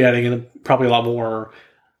 so we'll be adding in probably a lot more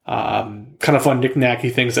kind of fun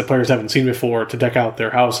knick-knacky things that players haven't seen before to deck out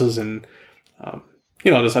their houses. And I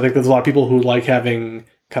think there's a lot of people who like having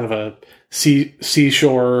kind of a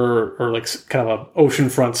seashore or like kind of a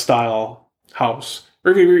oceanfront style house,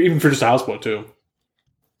 or even for just a houseboat too.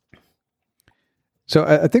 So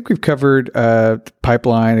I think we've covered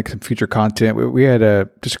pipeline and some future content. We had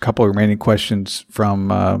just a couple of remaining questions from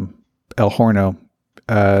El Horno.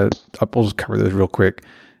 We'll just cover those real quick.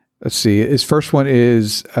 Let's see. His first one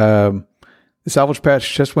is the salvage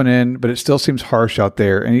patch just went in, but it still seems harsh out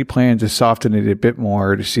there. Any plans to soften it a bit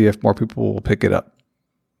more to see if more people will pick it up?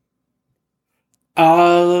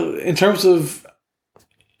 In terms of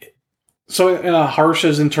harsh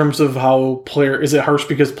as in terms of how is it harsh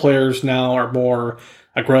because players now are more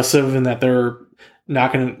aggressive and that they're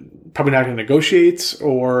probably not going to negotiate,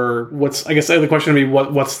 or I guess the question would be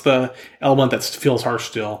what's the element that feels harsh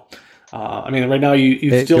still? I mean, right now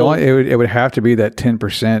it would have to be that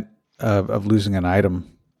 10% of losing an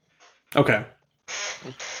item. Okay,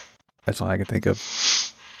 that's all I can think of.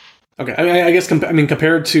 Okay, I guess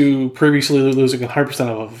compared to previously losing 100%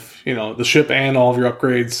 of the ship and all of your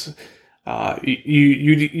upgrades,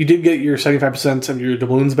 you did get your 75% of your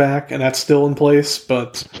doubloons back, and that's still in place.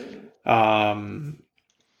 But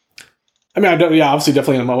obviously,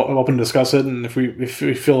 definitely, I'm open to discuss it, and if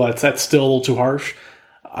we feel that's still a little too harsh.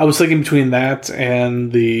 I was thinking between that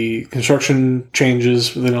and the construction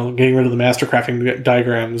changes, getting rid of the master crafting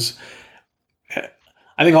diagrams.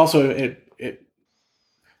 I think also it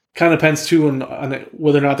kind of depends too on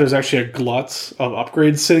whether or not there's actually a glut of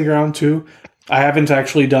upgrades sitting around too. I haven't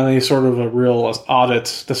actually done any sort of a real audit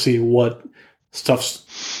to see what stuff's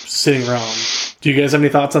sitting around. Do you guys have any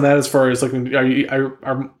thoughts on that? As far as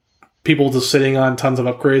are people just sitting on tons of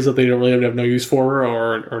upgrades that they don't really have no use for,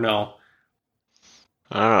 or no?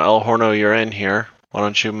 I don't know, El Horno, you're in here. Why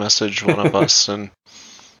don't you message one of us and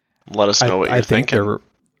let us know what you're thinking?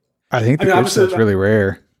 I think the good stuff's really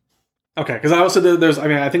rare. Okay, because I also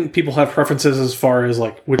I think people have preferences as far as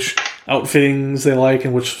which outfittings they like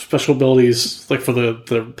and which special abilities, for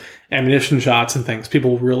the ammunition shots and things.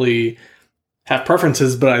 People really have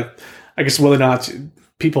preferences, but I guess whether or not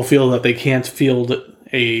people feel that they can't field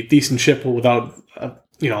a decent ship without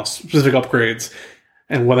specific upgrades,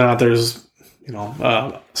 and whether or not there's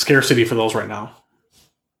scarcity for those right now.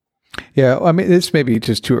 Yeah, I mean, this may be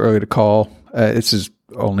just too early to call. This is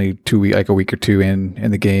only a week or two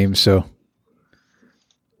in the game, so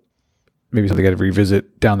maybe something I got to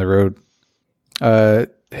revisit down the road.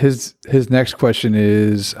 His next question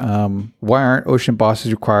is, why aren't ocean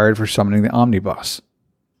bosses required for summoning the Omniboss?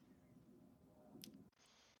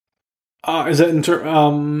 Is that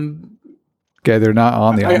okay, they're not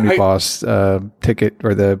on the Omniboss ticket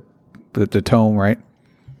or the tome, right?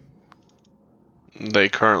 They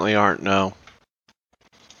currently aren't, no.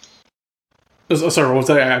 Sorry, what was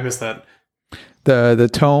that? I missed that. The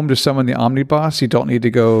tome to summon the Omniboss, you don't need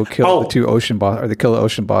to go kill the two ocean boss, or kill the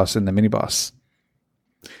ocean boss and the mini boss.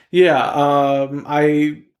 Yeah,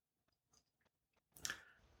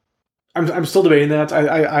 I'm still debating that.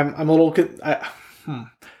 I'm a little.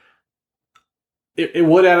 It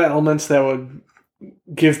would add elements that would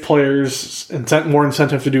give players more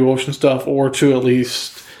incentive to do ocean stuff, or to at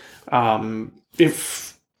least,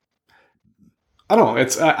 if I don't know,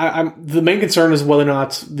 it's I'm the main concern is whether or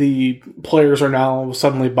not the players are now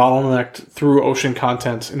suddenly bottlenecked through ocean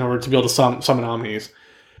content in order to be able to summon Omnis,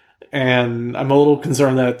 and I'm a little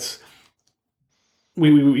concerned that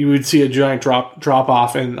we would see a giant drop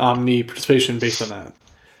off in Omni participation based on that.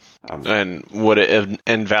 And would it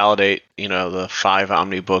invalidate, the 5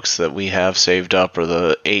 Omni books that we have saved up, or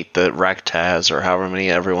the 8 that Rekt has, or however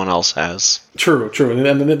many everyone else has? True.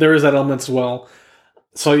 And there is that element as well.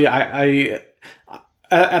 So yeah, I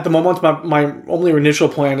at the moment, my only initial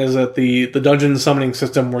plan is that the dungeon summoning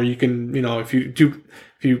system, where you can, normally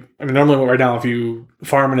right now, if you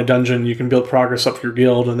farm in a dungeon, you can build progress up for your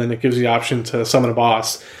guild, and then it gives you the option to summon a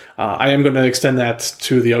boss. I am going to extend that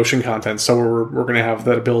to the ocean content, so we're going to have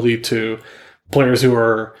that ability to players who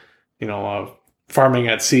are, farming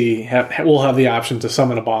at sea will have the option to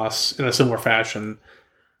summon a boss in a similar fashion,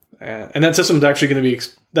 and that system's actually going to be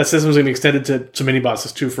extended to mini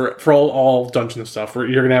bosses too for all dungeon stuff. Where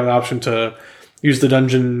you're going to have an option to use the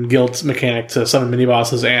dungeon guild mechanic to summon mini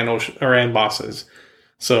bosses and bosses.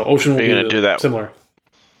 So ocean will be do that similar.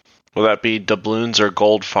 Will that be doubloons or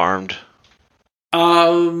gold farmed?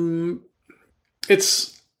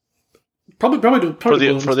 It's probably for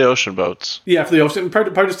the ocean boats. Yeah, for the ocean,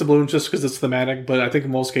 probably just doubloons, just because it's thematic. But I think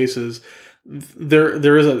in most cases,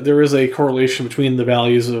 there is a correlation between the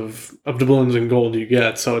values of doubloons and gold you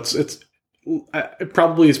get. So it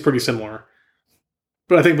probably is pretty similar.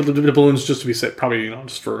 But I think with the doubloons, just to be safe, probably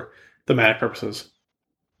just for thematic purposes.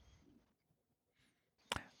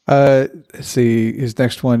 Let's see his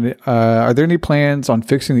next one. Are there any plans on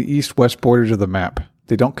fixing the east-west borders of the map?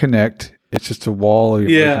 They don't connect. It's just a wall of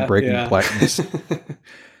breaking blackness.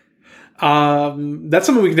 That's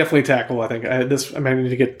something we can definitely tackle. I think I need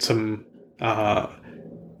to get some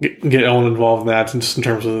get Owen involved in that, and just in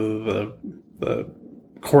terms of the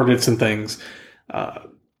coordinates and things.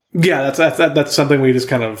 That's something we just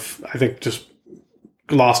kind of, I think, just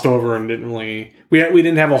glossed over and didn't really. We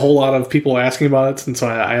didn't have a whole lot of people asking about it, and so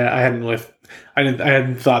I hadn't really I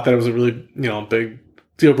hadn't thought that it was a really big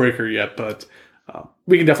deal breaker yet, but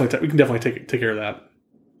we can definitely take care of that.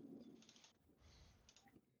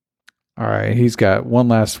 All right, he's got one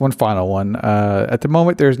final one. At the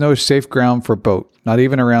moment, there's no safe ground for boat, not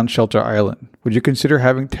even around Shelter Island. Would you consider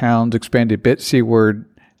having towns expand a bit seaward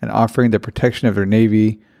and offering the protection of their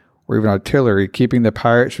navy or even artillery, keeping the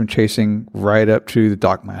pirates from chasing right up to the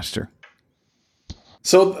dockmaster?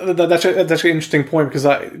 So that's actually an interesting point, because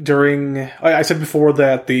I said before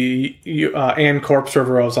that the Ann Corp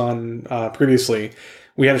server I was on previously,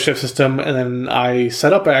 we had a ship system, and then I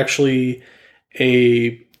set up actually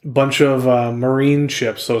a bunch of marine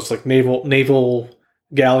ships, so it's like naval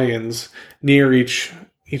galleons near each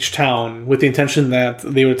town, with the intention that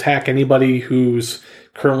they would attack anybody who's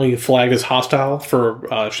currently flagged as hostile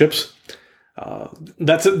for ships.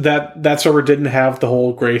 That server didn't have the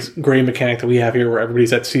whole gray mechanic that we have here, where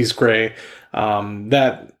everybody's at seas gray.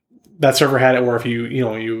 That server had it where if you'd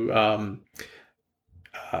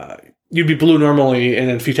be blue normally, and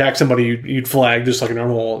if you attack somebody, you'd flag just like a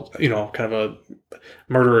normal, kind of a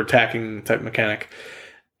murder attacking type mechanic.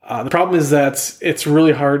 The problem is that it's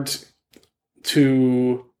really hard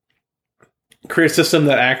to create a system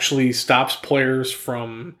that actually stops players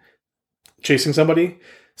from chasing somebody.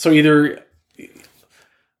 So either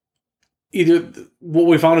what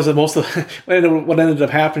we found is that most of what ended up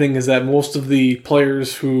happening is that most of the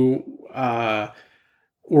players who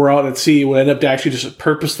were out at sea would end up actually just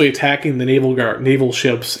purposely attacking the naval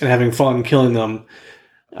ships and having fun killing them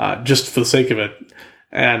just for the sake of it.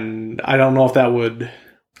 And I don't know if that would.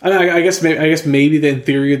 I guess maybe in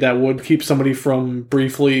theory that would keep somebody from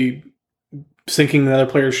briefly sinking another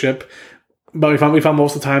player's ship, but we found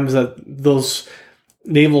most of the times that those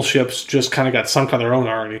naval ships just kind of got sunk on their own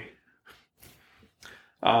already.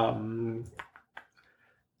 I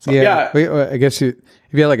guess if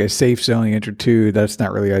you had like a safe zone you enter too, that's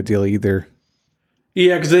not really ideal either.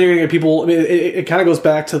 Yeah, because then you're gonna get people. I mean, it kind of goes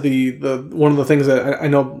back to the one of the things that I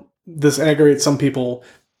know this aggravates some people,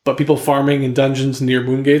 but people farming in dungeons near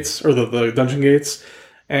moon gates or the dungeon gates,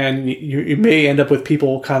 and you may end up with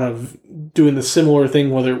people kind of doing the similar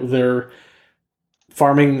thing, whether they're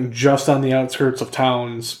farming just on the outskirts of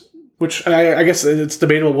towns, which I guess it's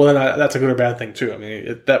debatable whether or not that's a good or bad thing too. I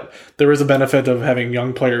mean, that there is a benefit of having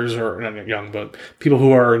young players, or not young, but people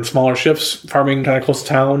who are in smaller ships farming kind of close to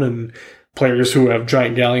town, and players who have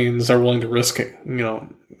giant galleons are willing to risk it,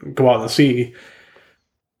 go out in the sea.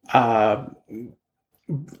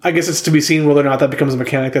 I guess it's to be seen whether or not that becomes a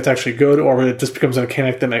mechanic that's actually good, or whether it just becomes a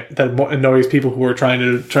mechanic that annoys people who are trying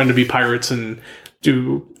to be pirates and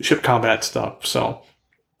do ship combat stuff. So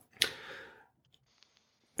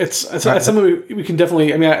it's something we can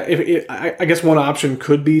definitely. I mean, I guess one option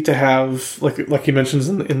could be to have like he mentions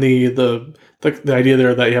in the idea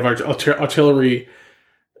there that you have artillery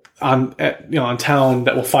on town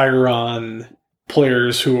that will fire on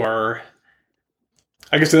players who are.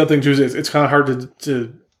 I guess the other thing too is it's kind of hard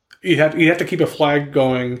to you have to keep a flag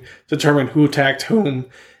going to determine who attacked whom,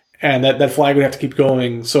 and that flag would have to keep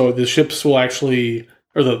going. So the ships will actually,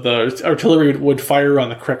 or the artillery would fire on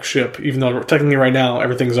the correct ship, even though technically right now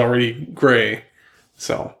everything's already gray.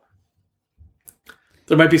 So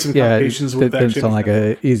there might be some complications with that. That doesn't sound like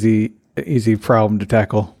an easy problem to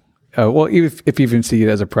tackle. Well, if you even see it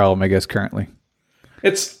as a problem, I guess currently.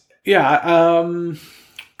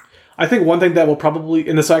 I think one thing that will probably,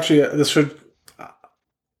 and this should,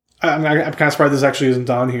 I'm kind of surprised this actually isn't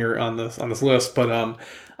on here on this list, but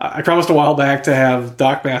I promised a while back to have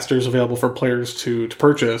Dockmasters available for players to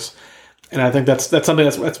purchase, and I think that's something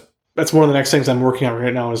that's one of the next things I'm working on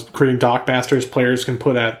right now is creating Dockmasters players can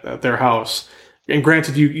put at their house. And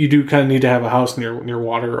granted, you do kind of need to have a house near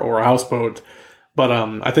water or a houseboat, but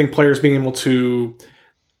I think players being able to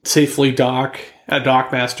safely dock at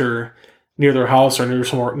Dockmaster near their house or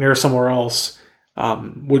near somewhere else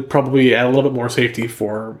would probably add a little bit more safety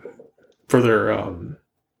for their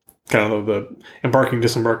kind of the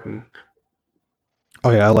disembarking. Oh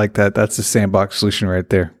yeah, I like that. That's the sandbox solution right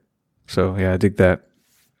there. So yeah, I dig that.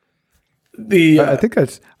 I think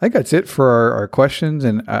that's it for our questions,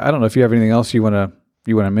 and I don't know if you have anything else you want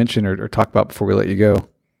to mention or talk about before we let you go.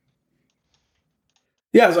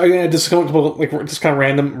 Yeah, so just kind of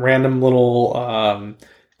random little kind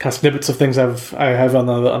of snippets of things I have on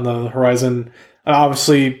the horizon.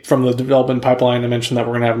 Obviously, from the development pipeline, I mentioned that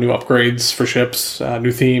we're going to have new upgrades for ships,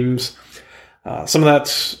 new themes. Some of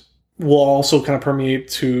that will also kind of permeate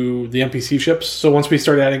to the NPC ships. So once we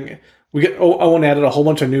start adding, Owen added a whole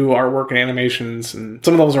bunch of new artwork and animations, and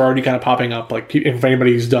some of those are already kind of popping up. Like if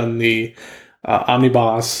anybody's done the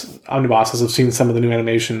omnibosses have seen some of the new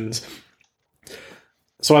animations.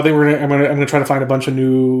 So I think I'm gonna try to find a bunch of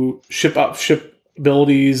new ship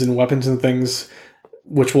abilities and weapons and things,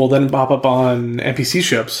 which will then pop up on NPC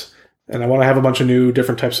ships. And I want to have a bunch of new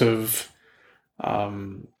different types of, I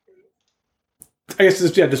guess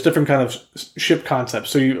just different kind of ship concepts.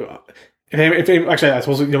 So actually, I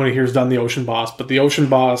suppose nobody here has done the ocean boss, but the ocean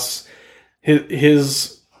boss,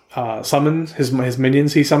 his summons, his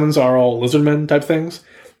minions he summons are all lizardmen type things.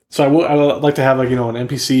 So I would like to have an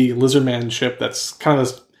NPC lizardman ship that's kind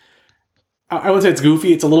of, I wouldn't say it's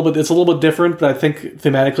goofy. It's a little bit different, but I think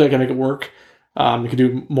thematically I can make it work. You can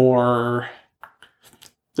do more.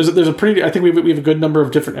 I think we have a good number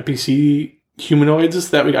of different NPC humanoids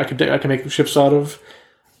that I can make ships out of,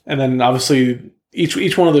 and then obviously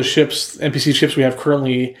each one of those ships, NPC ships we have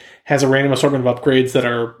currently, has a random assortment of upgrades that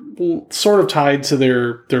are sort of tied to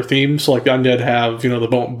their theme. So like the undead have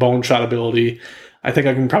the bone shot ability. I think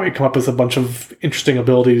I can probably come up with a bunch of interesting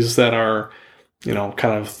abilities that are,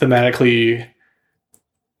 kind of thematically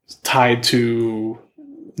tied to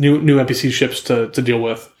new NPC ships to deal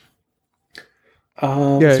with.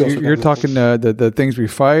 You're talking the things we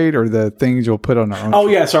fight or the things you'll put on our own. Oh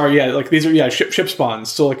yeah, sorry, yeah. Like these are ship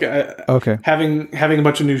spawns. So like okay, having a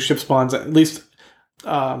bunch of new ship spawns, at least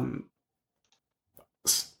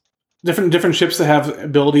different ships that have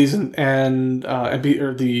abilities and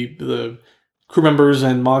the crew members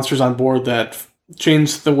and monsters on board that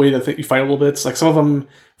change the way that you fight a little bit. It's like some of them,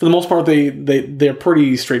 for the most part, they're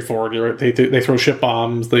pretty straightforward. They throw ship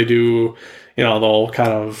bombs. They do, they'll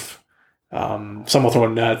kind of some will throw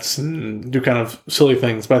nets and do kind of silly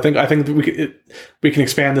things. But I think we can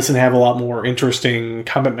expand this and have a lot more interesting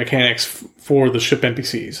combat mechanics for the ship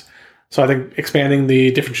NPCs. So I think expanding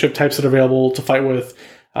the different ship types that are available to fight with,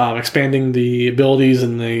 expanding the abilities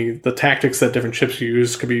and the tactics that different ships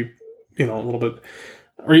use could be, a little bit,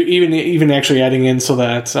 or even actually adding in so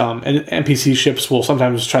that NPC ships will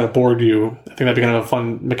sometimes try to board you. I think that'd be kind of a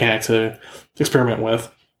fun mechanic to experiment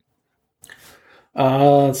with.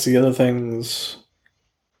 Let's see other things.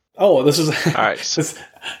 Oh, this is all right.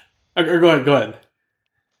 Go ahead.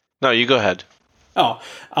 No, you go ahead. Oh,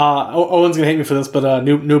 Owen's gonna hate me for this, but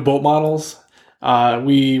new boat models.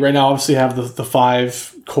 We right now obviously have the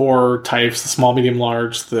 5 core types: the small, medium,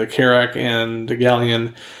 large, the Carrack, and the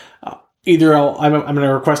Galleon. Either I'm going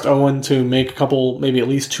to request Owen to make a couple, maybe at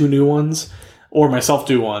least 2 new ones, or myself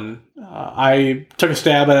do one. I took a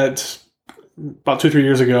stab at it about 2-3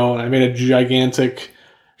 years ago, and I made a gigantic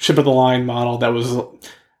ship of the line model that was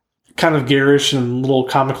kind of garish and a little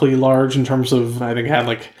comically large in terms of, I think it had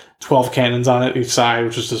like 12 cannons on it each side,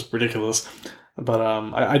 which is just ridiculous. But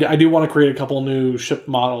I do want to create a couple new ship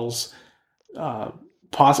models, at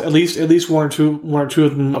least one or two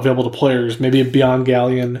of them available to players, maybe beyond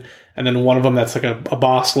Galleon, and then one of them that's like a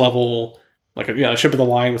boss level, like a ship of the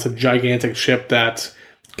line with a gigantic ship that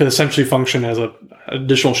could essentially function as an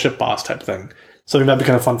additional ship boss type thing. So I think that'd be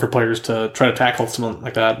kind of fun for players to try to tackle something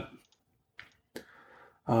like that.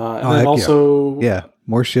 And then also,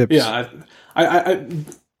 more ships. Yeah, I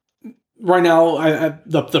right now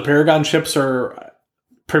the Paragon ships are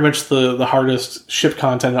pretty much the hardest ship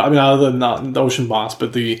content. I mean, other than the ocean boss,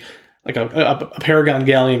 but a Paragon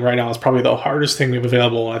Galleon right now is probably the hardest thing we have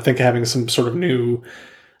available. And I think having some sort of new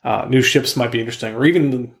ships might be interesting, or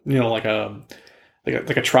even like a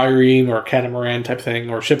trireme or a catamaran type thing,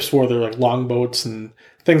 or ships where they're like longboats and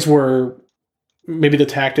things where maybe the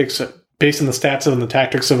tactics, based on the stats of them, the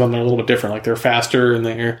tactics of them are a little bit different. Like they're faster and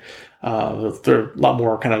they're a lot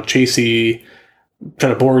more kind of chasey,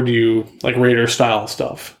 trying to board you, like Raider style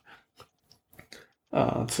stuff.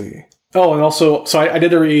 Let's see. Oh, and also, so I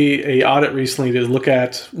did a audit recently to look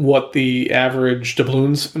at what the average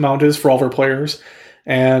doubloons amount is for all of our players,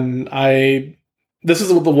 and this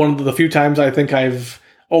is one of the few times I think I've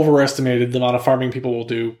overestimated the amount of farming people will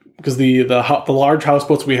do, because the large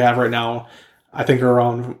houseboats we have right now, I think, are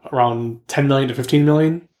around 10 million to 15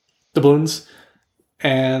 million doubloons,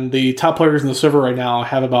 and the top players in the server right now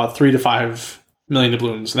have about 3 to 5 million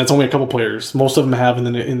doubloons, and that's only a couple players. Most of them have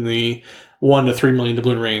in the 1 to 3 million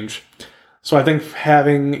doubloon range. So I think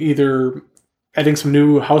adding some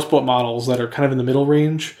new houseboat models that are kind of in the middle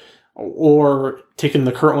range, or taking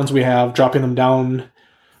the current ones we have, dropping them down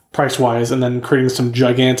price-wise, and then creating some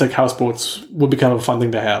gigantic houseboats would be kind of a fun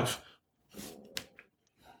thing to have.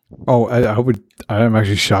 Oh, I'm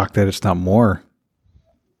actually shocked that it's not more.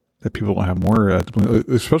 That people don't have more,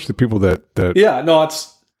 especially people that. Yeah, no,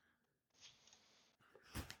 it's.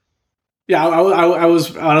 Yeah, I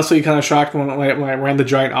was honestly kind of shocked when I ran the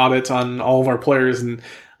giant audit on all of our players, and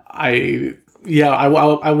I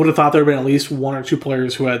would have thought there would have been at least 1 or 2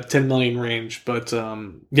 players who had 10 million range, but I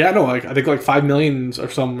think like 5 million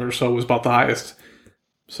or so was about the highest.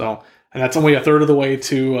 So, and that's only a third of the way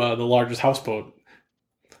to the largest houseboat.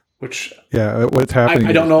 Which what's happening?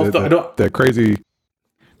 I don't know if the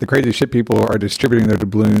crazy ship people are distributing their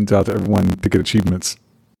doubloons out to everyone to get achievements.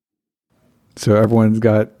 So everyone's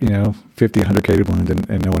got 50, 100K doubloons,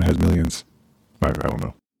 and no one has millions. I don't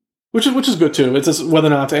know. Which is good too. It's just whether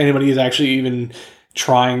or not anybody is actually even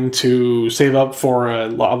trying to save up for a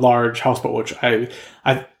large houseboat. Which I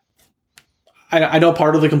know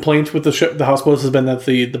part of the complaint with the houseboats has been that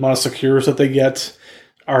the amount of secures that they get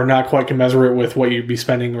are not quite commensurate with what you'd be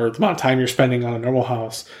spending or the amount of time you're spending on a normal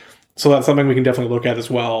house. So that's something we can definitely look at as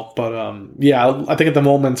well. But I think at the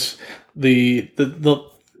moment the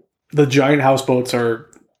giant houseboats are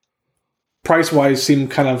price-wise seem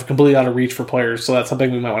kind of completely out of reach for players. So that's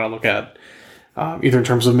something we might want to look at, either in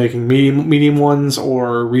terms of making medium ones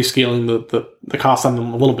or rescaling the cost on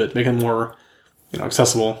them a little bit, making them more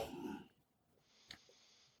accessible.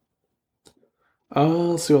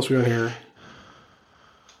 Let's see what else we got here.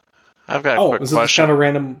 I've got a quick question. This is kind of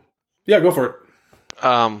random. Yeah, go for it.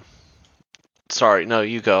 Sorry, no,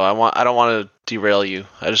 you go. I don't want to derail you.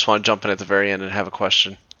 I just want to jump in at the very end and have a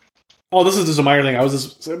question. Oh, this is just a minor thing.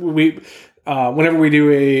 Whenever we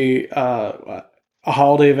do a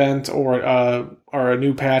holiday event or a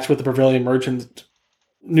new patch with the Pavilion Merchant,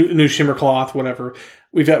 new shimmer cloth, whatever,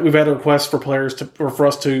 we've had a request for players for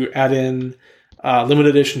us to add in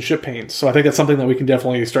limited edition ship paints. So I think that's something that we can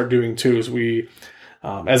definitely start doing too.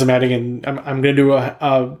 As I'm adding in, I'm going to do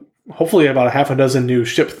hopefully about a half a dozen new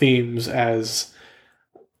ship themes as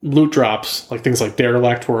loot drops, like things like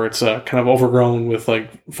Derelict, where it's kind of overgrown with like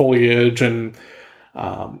foliage, and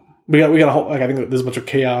we got a whole, I think there's a bunch of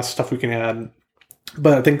chaos stuff we can add.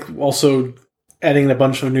 But I think also adding a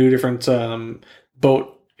bunch of new different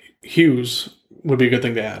boat hues would be a good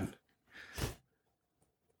thing to add.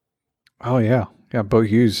 Oh yeah, boat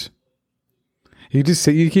hues.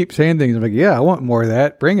 You keep saying things. I'm like, yeah, I want more of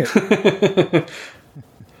that. Bring it.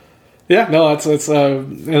 Yeah, no, it's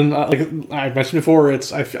and like I mentioned before,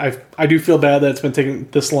 I do feel bad that it's been taking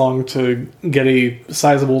this long to get a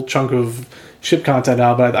sizable chunk of ship content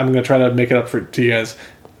out, but I'm going to try to make it up to you guys.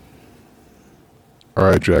 All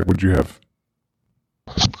right, Jack, what'd you have?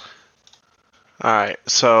 All right,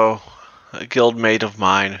 so a guildmate of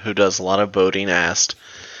mine who does a lot of boating asked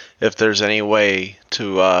if there's any way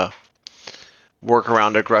to work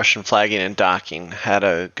around aggression flagging and docking. Had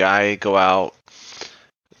a guy go out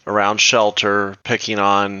around shelter picking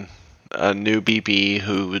on a new BB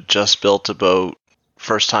who had just built a boat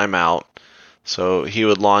first time out. So he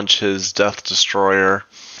would launch his Death Destroyer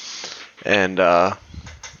and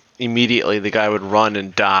immediately the guy would run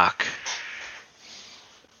and dock.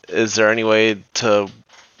 Is there any way to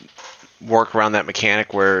work around that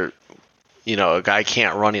mechanic where a guy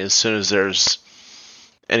can't run as soon as there's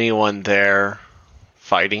anyone there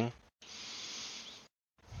fighting?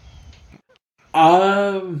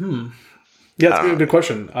 Yeah, that's a good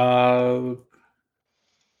question.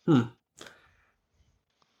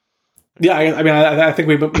 Yeah, I think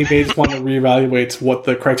we may just want to reevaluate what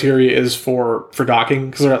the criteria is for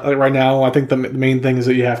docking, because right now I think the main thing is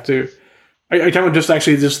that you have to. Are you talking about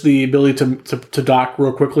just the ability to dock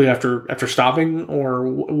real quickly after stopping, or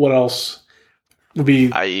what else would be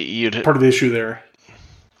part of the issue there?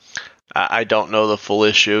 I don't know the full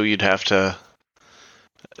issue. You'd have to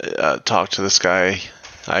talk to this guy.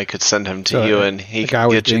 I could send him to you, and he can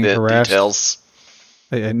get you the details.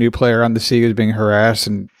 A new player on the sea was being harassed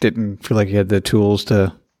and didn't feel like he had the tools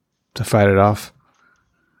to fight it off.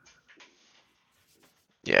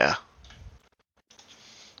 Yeah.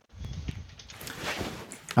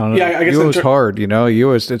 I don't know. Yeah, I guess it's hard, it's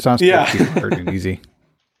not supposed to be hard and easy.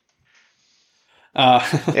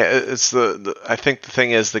 It's I think the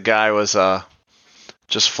thing is the guy was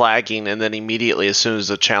just flagging, and then immediately as soon as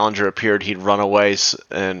the challenger appeared, he'd run away,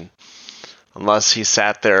 and unless he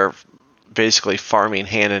sat there basically farming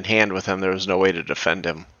hand in hand with him, there was no way to defend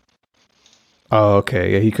him. Oh,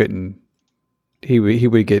 okay. Yeah, he couldn't. He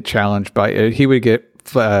would get challenged he would get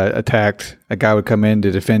attacked. A guy would come in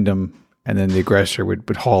to defend him, and then the aggressor would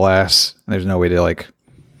haul ass. And there's no way to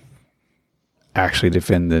actually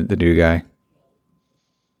defend the new guy.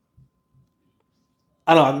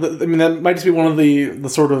 I don't know. I mean, that might just be one of the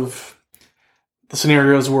sort of the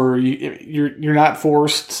scenarios where you're not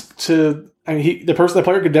forced to. I mean, the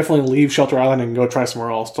player could definitely leave Shelter Island and go try somewhere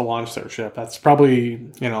else to launch their ship. That's probably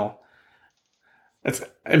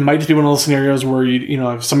it might just be one of those scenarios where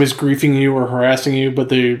if somebody's griefing you or harassing you,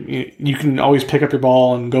 but you can always pick up your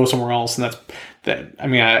ball and go somewhere else. And that. I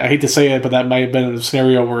mean, I hate to say it, but that might have been a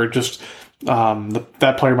scenario where just.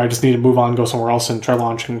 That player might just need to move on, go somewhere else, and try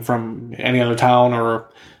launching from any other town or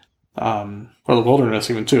or the wilderness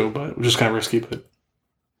even too, but which is kind of risky. But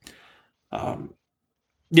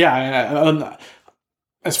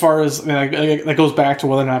as far as that goes back to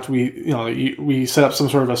whether or not we set up some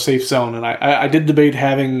sort of a safe zone, and I did debate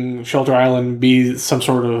having Shelter Island be some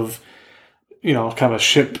sort of kind of a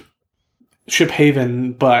ship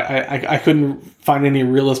haven, but I couldn't find any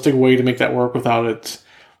realistic way to make that work without it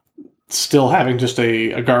still having just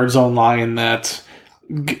a guard zone line that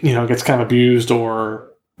gets kind of abused, or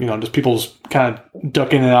just people's kind of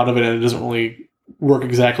duck in and out of it, and it doesn't really work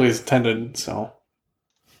exactly as intended. So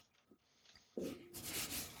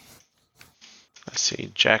let's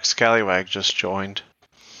see, Jack Scallywag just joined.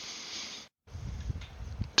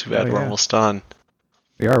 Too bad we're almost done.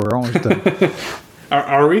 We're almost done.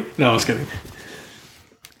 Are we? No, I was kidding.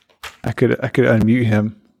 I could unmute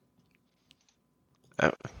him.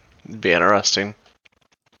 That'd be interesting.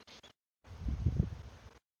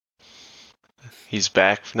 He's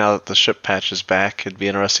back now that the ship patch is back. It'd be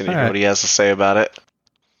interesting to hear what he has to say about it.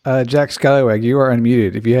 Jack Scallywag, you are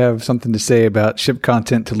unmuted. If you have something to say about ship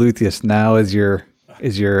content to Luthien, now is your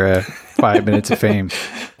 5 minutes of fame.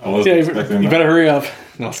 You better hurry up.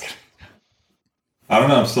 No, I was kidding. I don't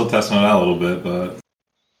know. I'm still testing it out a little bit, but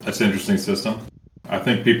that's an interesting system. I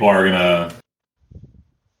think people are going to...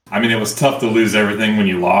 I mean, it was tough to lose everything when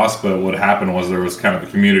you lost, but what happened was there was kind of a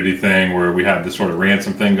community thing where we had this sort of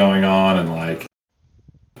ransom thing going on, and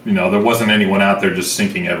there wasn't anyone out there just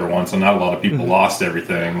sinking everyone, so not a lot of people lost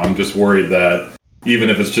everything. I'm just worried that even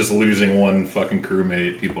if it's just losing one fucking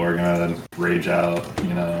crewmate, people are going to rage out,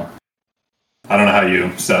 I don't know how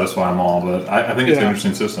you satisfy them all, but I think it's an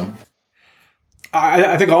interesting system.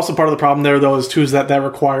 I think also part of the problem there, though, is that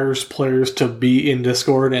requires players to be in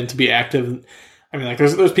Discord and to be active. I mean,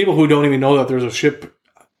 there's people who don't even know that there's a ship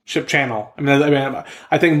channel. I mean,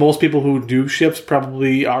 I think most people who do ships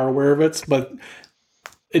probably are aware of it, but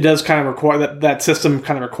it does kind of require that system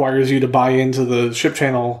kind of requires you to buy into the ship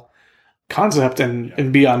channel concept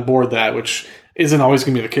and be on board that, which isn't always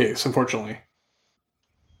going to be the case, unfortunately.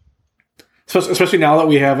 Especially now that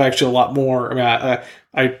we have actually a lot more. I mean,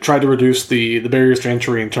 I tried to reduce the barriers to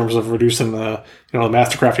entry in terms of reducing the the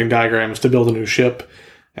master crafting diagrams to build a new ship,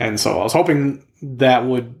 and so I was hoping that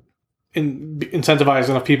would incentivize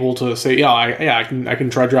enough people to say, I can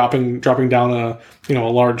try dropping down a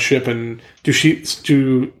large ship and do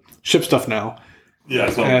ship stuff now. Yeah,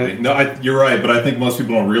 totally. You're right, but I think most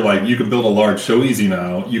people don't realize you can build a large so easy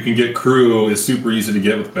now. You can get crew is super easy to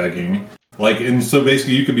get with begging. And so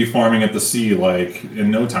basically you could be farming at the sea, in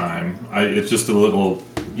no time. It's just a little,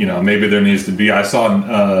 maybe there needs to be, I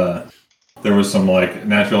saw, there was some,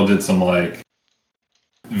 Nashville did some,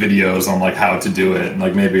 videos on, how to do it, and,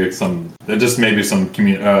 maybe some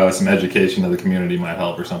education of the community might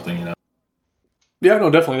help or something, Yeah, no,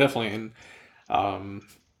 definitely. And, I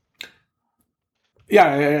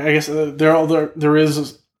guess there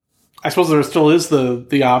is... I suppose there still is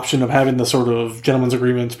the option of having the sort of gentleman's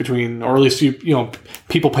agreements between, or at least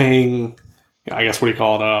people paying, I guess what do you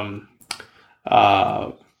call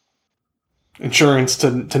it, insurance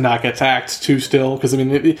to not get taxed too still, because I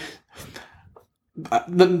mean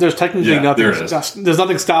there's technically nothing. There's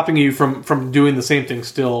nothing stopping you from doing the same thing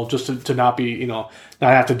still, just to not be not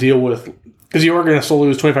have to deal with, because you are going to still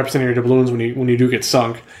lose 25% of your doubloons when you do get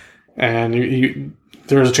sunk, and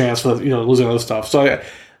there is a chance for losing other stuff. So.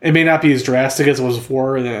 It may not be as drastic as it was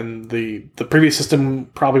before, and the previous system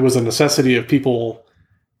probably was a necessity of people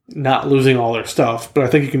not losing all their stuff. But I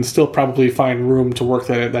think you can still probably find room to work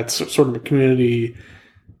that sort of community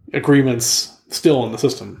agreements still in the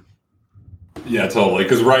system. Yeah, totally.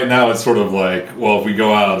 Because right now it's sort of if we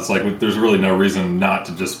go out, it's there's really no reason not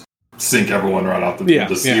to just sink everyone right off the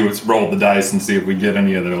roll the dice and see if we get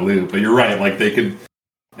any of their loot. But you're right. They could,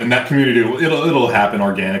 in that community, it'll happen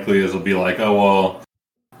organically. It'll be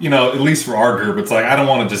at least for our group, it's I don't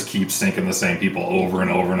want to just keep sinking the same people over and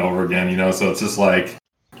over and over again, so it's just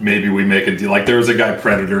maybe we make a deal. There was a guy,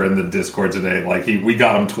 Predator, in the Discord today, we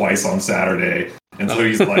got him twice on Saturday, and so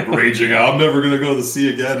he's raging out, I'm never going to go to the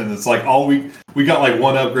sea again, and it's we got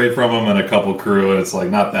one upgrade from him and a couple crew, and it's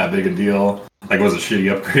not that big a deal. It was a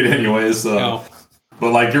shitty upgrade anyways, so... No.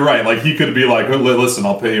 But you're right, he could be listen,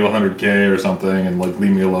 I'll pay you $100K or something, and leave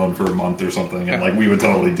me alone for a month or something, and we would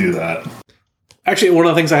totally do that. Actually, one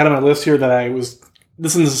of the things I had on my list here that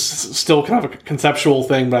this is still kind of a conceptual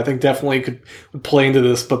thing, but I think definitely would play into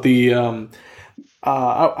this. But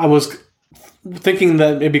I was thinking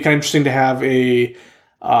that it'd be kind of interesting to have a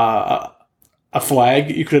flag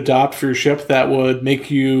you could adopt for your ship that would make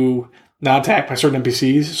you not attacked by certain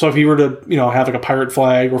NPCs. So if you were to, have a pirate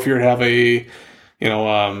flag, or if you were to have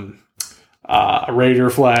a raider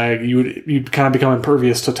flag, you'd kind of become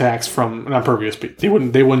impervious to attacks from not impervious, but they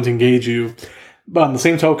wouldn't engage you. But on the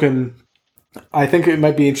same token, I think it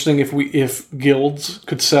might be interesting if guilds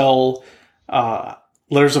could sell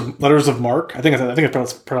letters of marque. I think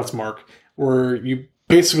it's pronounced marque, where you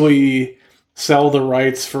basically sell the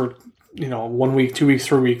rights for 1 week, 2 weeks,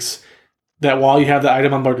 3 weeks. That while you have the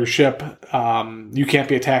item on board your ship, you can't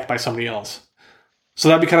be attacked by somebody else. So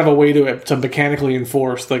that'd be kind of a way to mechanically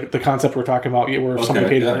enforce the concept we're talking about, where if somebody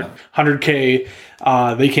paid $100K,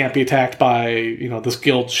 they can't be attacked by this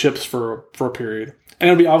guild ships for a period. And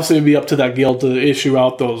it'd be up to that guild to issue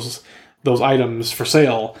out those items for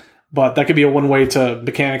sale. But that could be one way to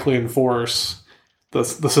mechanically enforce the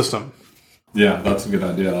system. Yeah, that's a good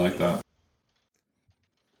idea. I like that.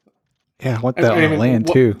 Yeah, I want that on the land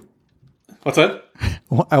too. What's that?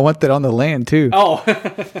 I want that on the land too. Oh,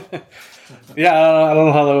 yeah. I don't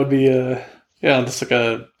know how that would be. Just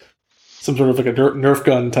like some sort of like a Nerf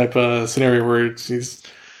gun type of scenario where he's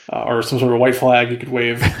or some sort of white flag you could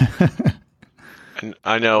wave. And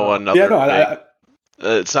I know another.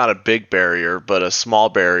 It's not a big barrier, but a small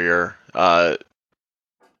barrier.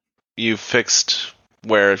 You fixed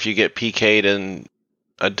where if you get PK'd in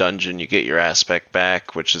a dungeon, you get your aspect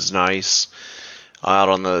back, which is nice. Out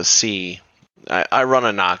on the sea, I run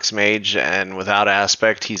a Nox mage, and without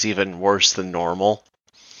aspect, he's even worse than normal.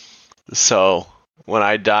 So when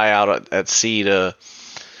I die out at sea to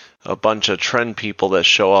a bunch of trend people that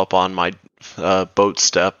show up on my boat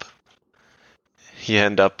step, you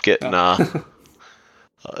end up getting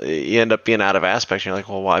you end up being out of aspect. And you're like,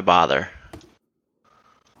 well, why bother?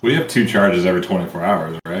 We have 2 charges every 24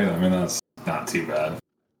 hours, right? I mean, that's not too bad.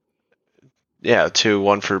 Yeah, 2,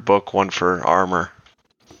 1 for book, 1 for armor.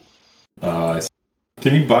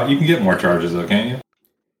 Can you get more charges though, can't you?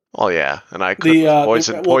 Oh yeah, and I could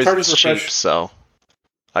poison's cheap, so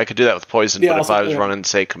I could do that with poison. But if I was running,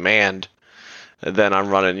 say, command, then I'm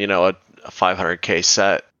running, a 500K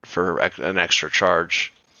set for an extra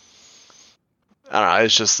charge. I don't know.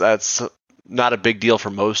 It's just that's not a big deal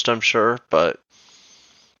for most, I'm sure, but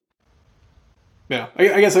yeah,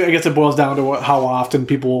 I guess it boils down to how often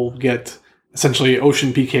people get essentially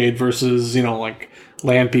ocean PK'd versus like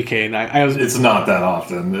land PK. And it's not that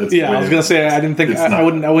often. I was gonna say I didn't think I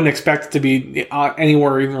wouldn't expect it to be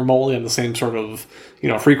anywhere even remotely on the same sort of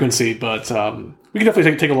frequency, but we can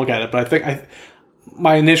definitely take a look at it. But I think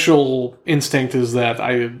my initial instinct is that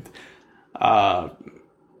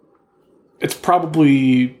it's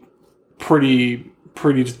probably pretty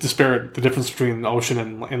disparate, the difference between the ocean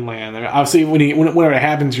and land. I mean, obviously, whenever it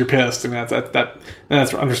happens, you're pissed. I mean,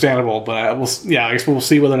 that's understandable. But I guess we'll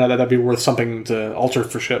see whether or not that'd be worth something to alter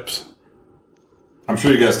for ships. I'm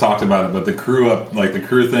sure you guys talked about it, but the crew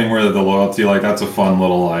thing where the loyalty, that's a fun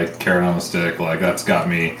little carrot on a stick. That's got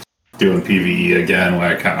me doing PvE again.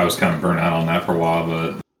 I was kind of burnt out on that for a while,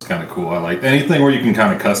 but it's kind of cool. I like anything where you can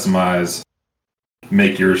kind of customize,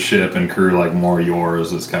 make your ship and crew more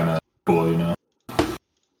yours is kind of cool,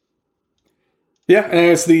 Yeah,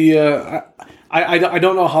 and it's the I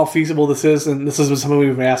don't know how feasible this is, and this has been something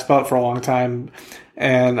we've been asked about for a long time,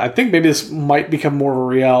 and I think maybe this might become more of a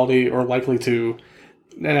reality or likely to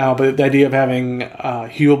now. But the idea of having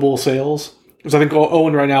hewable sails, because I think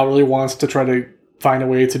Owen right now really wants to try to find a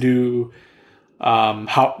way to do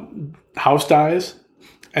house dyes,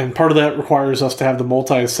 and part of that requires us to have the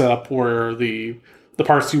multi set up where the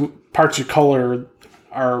parts you color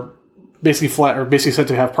are basically flat or basically set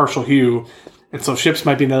to have partial hue. And so ships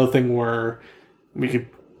might be another thing where we could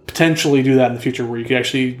potentially do that in the future, where you could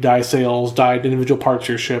actually dye sails, dye individual parts of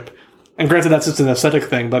your ship. And granted, that's just an aesthetic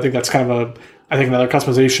thing, but I think that's kind of another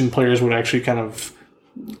customization players would actually kind of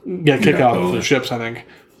get a kick out of the ships, I think.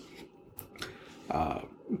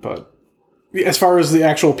 But as far as the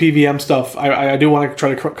actual PVM stuff, I do want to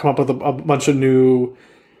try to come up with a bunch of new,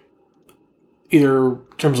 either in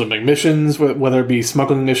terms of missions, whether it be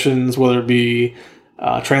smuggling missions, whether it be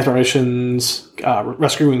transport missions,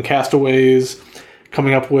 rescuing castaways,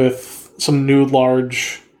 coming up with some new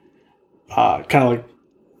large, kind of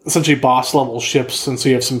essentially boss level ships, since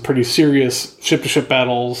you have some pretty serious ship to ship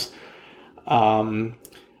battles. I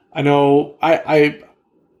know I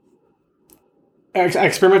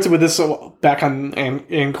experimented with this back on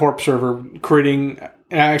Ancorp server, creating.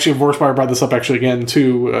 And actually, Vorspire brought this up actually again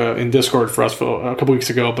too in Discord for us a couple weeks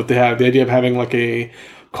ago. But they had the idea of having a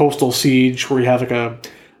coastal siege where you have a kind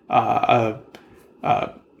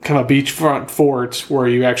of a beachfront fort where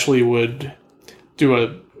you actually would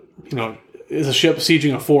do is a ship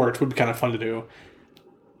sieging a fort would be kind of fun to do.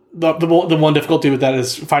 The one difficulty with that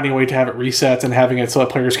is finding a way to have it reset and having it so that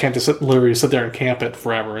players can't just literally sit there and camp it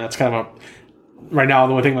forever. And that's kind of right now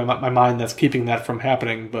the only thing in my mind that's keeping that from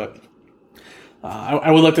happening. But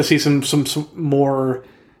I would like to see some more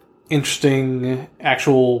interesting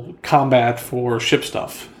actual combat for ship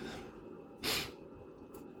stuff.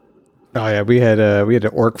 Oh yeah, we had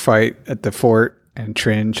an orc fight at the fort, and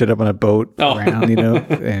Trin showed up on a boat around,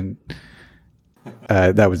 and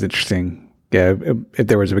that was interesting. Yeah, if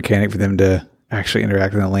there was a mechanic for them to actually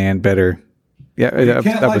interact on the land better. Yeah,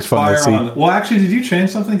 that was fun to see. Well, actually, did you change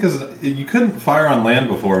something? Because you couldn't fire on land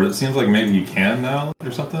before, but it seems like maybe you can now or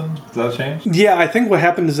something. Does that change? Yeah, I think what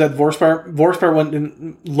happened is that Vorspar went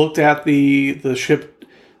and looked at the ship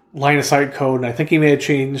line of sight code, and I think he made a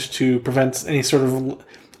change to prevent any sort of...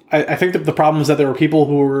 I think that the problem is that there were people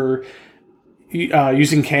who were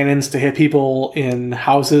using cannons to hit people in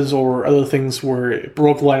houses or other things where it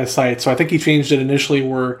broke the line of sight. So I think he changed it initially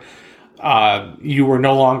where... you were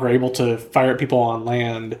no longer able to fire at people on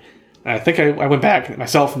land. And I think I went back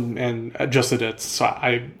myself and adjusted it. So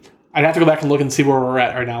I'd have to go back and look and see where we're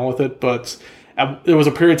at right now with it. But there was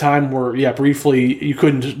a period of time where, briefly, you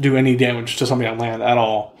couldn't do any damage to somebody on land at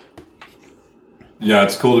all. Yeah,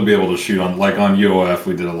 it's cool to be able to shoot on UOF.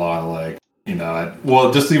 We did a lot of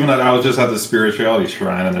just even I was just at the spirituality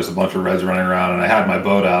shrine and there's a bunch of reds running around and I had my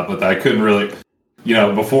boat out, but I couldn't really.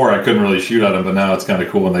 Before I couldn't really shoot at them, but now it's kind of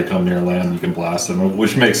cool when they come near land, you can blast them,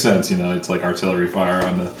 which makes sense. It's like artillery fire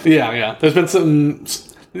on the. Yeah. There's been some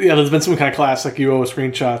kind of classic UO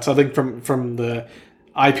screenshots. I think from the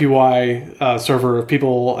IPY server of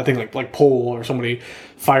people. I think like Pole or somebody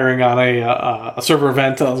firing on a server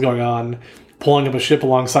event that was going on, pulling up a ship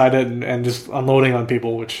alongside it and just unloading on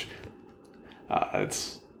people, which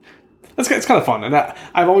it's kind of fun. And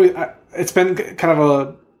it's been kind of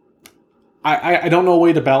a. I don't know a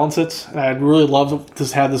way to balance it, and I'd really love to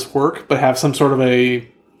have this work, but have some sort of a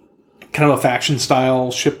kind of a faction-style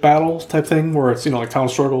ship battle type thing, where it's, like Town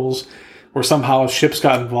Struggles, where somehow ships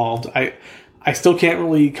got involved. I still can't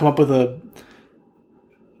really come up with a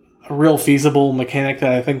real feasible mechanic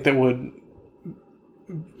that I think that would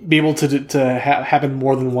be able to happen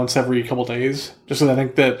more than once every couple days. Just because I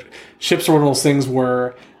think that ships are one of those things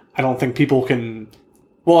where I don't think people can...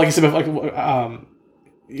 Well, like you said, I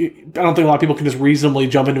don't think a lot of people can just reasonably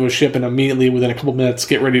jump into a ship and immediately within a couple minutes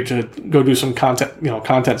get ready to go do some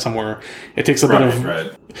content somewhere. It takes a bit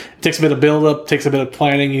of build up, takes a bit of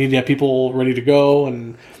planning. You need to have people ready to go,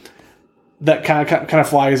 and that kind of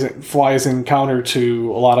flies in counter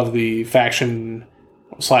to a lot of the faction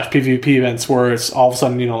 / PvP events where it's all of a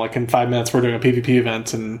sudden, like in 5 minutes we're doing a PvP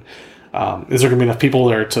event, and is there going to be enough people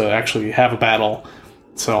there to actually have a battle?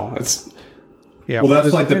 So it's. Yeah, well,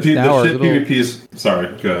 that's like the ship PvPs. Sorry,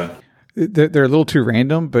 go ahead. They're a little too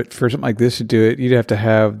random, but for something like this to do it, you'd have to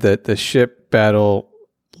have the ship battle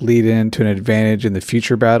lead into an advantage in the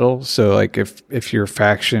future battle. So, like if your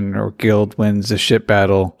faction or guild wins the ship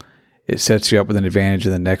battle, it sets you up with an advantage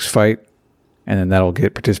in the next fight, and then that'll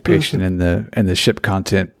get participation in the ship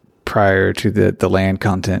content prior to the land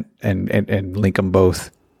content, and link them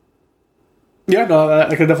both. Yeah, no, that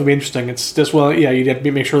could definitely be interesting. It's just, you'd have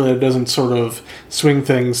to make sure that it doesn't sort of swing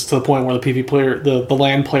things to the point where the PvP player, the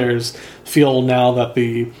land players feel now that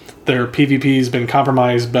their PvP has been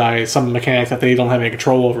compromised by some mechanic that they don't have any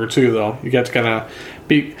control over too, though. You got to kind of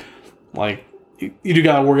be, you do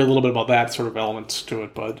got to worry a little bit about that sort of elements to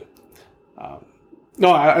it, but...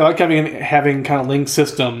 no, I like having kind of linked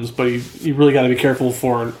systems, but you really got to be careful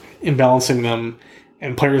for imbalancing them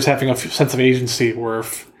and players having a sense of agency where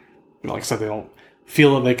if, like I said, they don't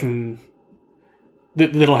feel that they can. They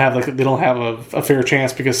don't have a fair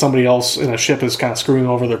chance because somebody else in a ship is kind of screwing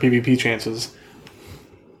over their PvP chances.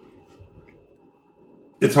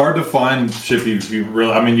 It's hard to find ship PvP.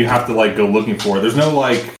 Really, I mean, you have to go looking for it. There's no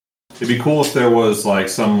It'd be cool if there was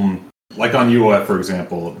some on UOF, for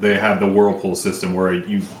example. They had the whirlpool system where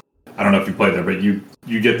you. I don't know if you played there, but you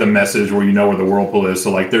get the message where you know where the whirlpool is.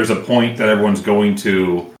 So there's a point that everyone's going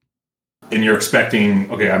to. And you're expecting,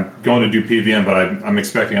 okay, I'm going to do PvM, but I'm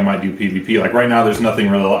expecting I might do PvP. Right now, there's nothing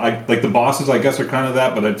really... the bosses, I guess, are kind of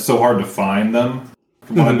that, but it's so hard to find them.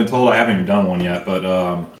 From what I've been told, I haven't even done one yet, but...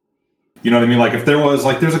 you know what I mean? If there was...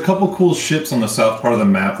 there's a couple cool ships on the south part of the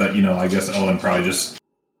map that, I guess Ellen probably just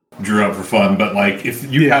drew up for fun, but, if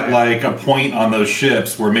you had, a point on those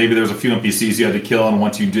ships where maybe there's a few NPCs you had to kill, and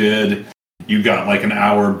once you did... You got an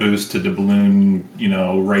hour boost to the balloon,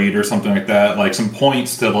 raid or something like that. Some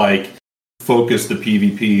points to focus the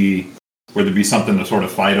PvP where there'd be something to sort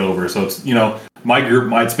of fight over. So it's, my group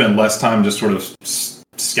might spend less time just sort of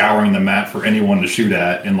scouring the map for anyone to shoot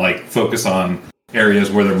at and focus on areas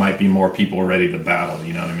where there might be more people ready to battle.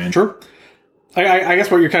 You know what I mean? Sure. I guess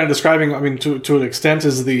what you're kind of describing, I mean, to an extent,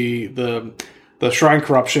 is the the Shrine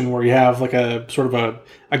Corruption, where you have like a sort of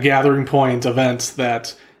a gathering point event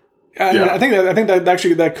that. I think that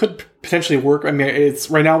actually that could potentially work. I mean, it's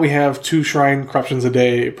right now we have 2 Shrine Corruptions a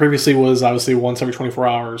day. It previously was obviously once every 24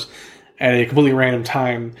 hours at a completely random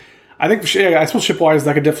time. I think I suppose shipwise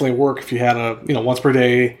that could definitely work if you had a once per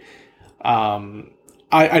day.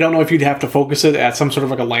 I don't know if you'd have to focus it at some sort of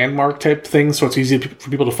like a landmark type thing, so it's easy for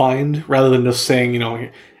people to find rather than just saying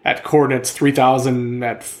at coordinates 3,000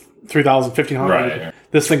 at 3,000 1,500 right.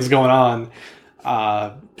 This thing's going on.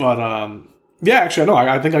 Yeah, actually, no.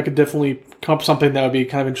 I think I could definitely come up with something that would be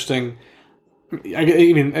kind of interesting. I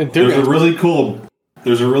mean, in theory, there's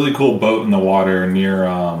a really cool boat in the water near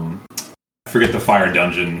I forget the fire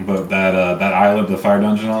dungeon, but that island, the fire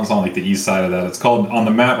dungeon, it's on like the east side of that. It's called on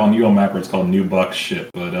the map on UL Mapper. It's called New Buck's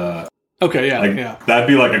ship, but okay, yeah. That'd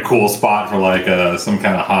be like a cool spot for like some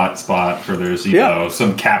kind of hot spot for there's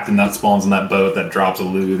some captain that spawns in that boat that drops a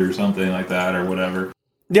loot or something like that or whatever.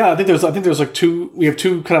 Yeah, I think there's like 2. We have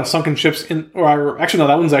 2 kind of sunken ships actually no,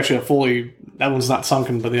 that one's actually that one's not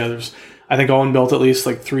sunken, but the others. I think Owen built at least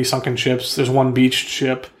like 3 sunken ships. There's 1 beached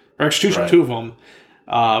ship, or actually 2 of them.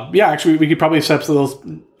 Yeah, actually we could probably set up those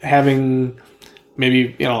having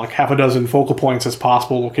maybe like half a dozen focal points as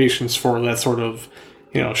possible locations for that sort of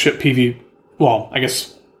ship PV. Well, I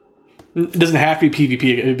guess. It doesn't have to be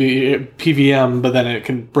PvP. It would be PVM, but then it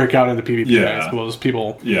can break out into PvP. Yeah. I suppose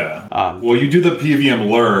people. Yeah. Well, you do the PVM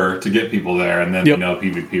lure to get people there, and then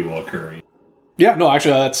PvP will occur. Yeah. No,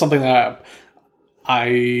 actually, that's something that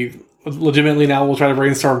I legitimately now will try to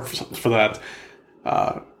brainstorm for that.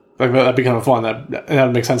 That'd be kind of fun. That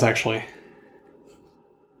would make sense, actually.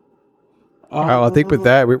 I think with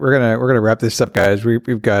that, we're gonna wrap this up, guys.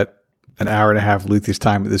 We've got an hour and a half Luthie's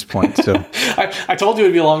time at this point. So I told you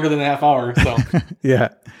it'd be longer than a half hour. So yeah.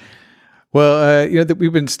 Well,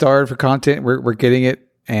 we've been starved for content. We're getting it,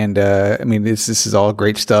 and I mean this is all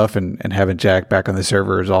great stuff. And having Jack back on the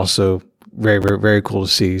server is also very, very, very cool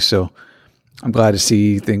to see. So I'm glad to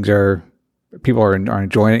see people are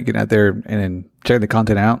enjoying it, getting out there and checking the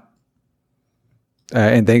content out.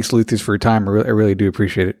 And thanks, Luthie's, for your time. I really do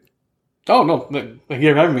appreciate it. Oh no, thank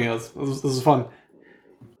you for having me. This is fun.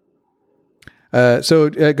 So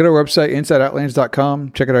go to our website,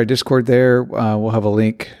 InsideOutlands.com. Check out our Discord there. We'll have a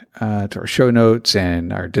link to our show notes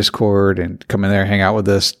and our Discord, and come in there, hang out with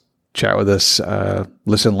us, chat with us,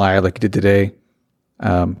 listen live like you did today.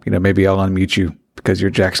 Maybe I'll unmute you because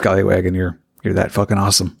you're Jack Scallywag and you're that fucking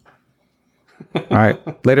awesome. All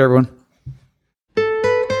right. Later, everyone.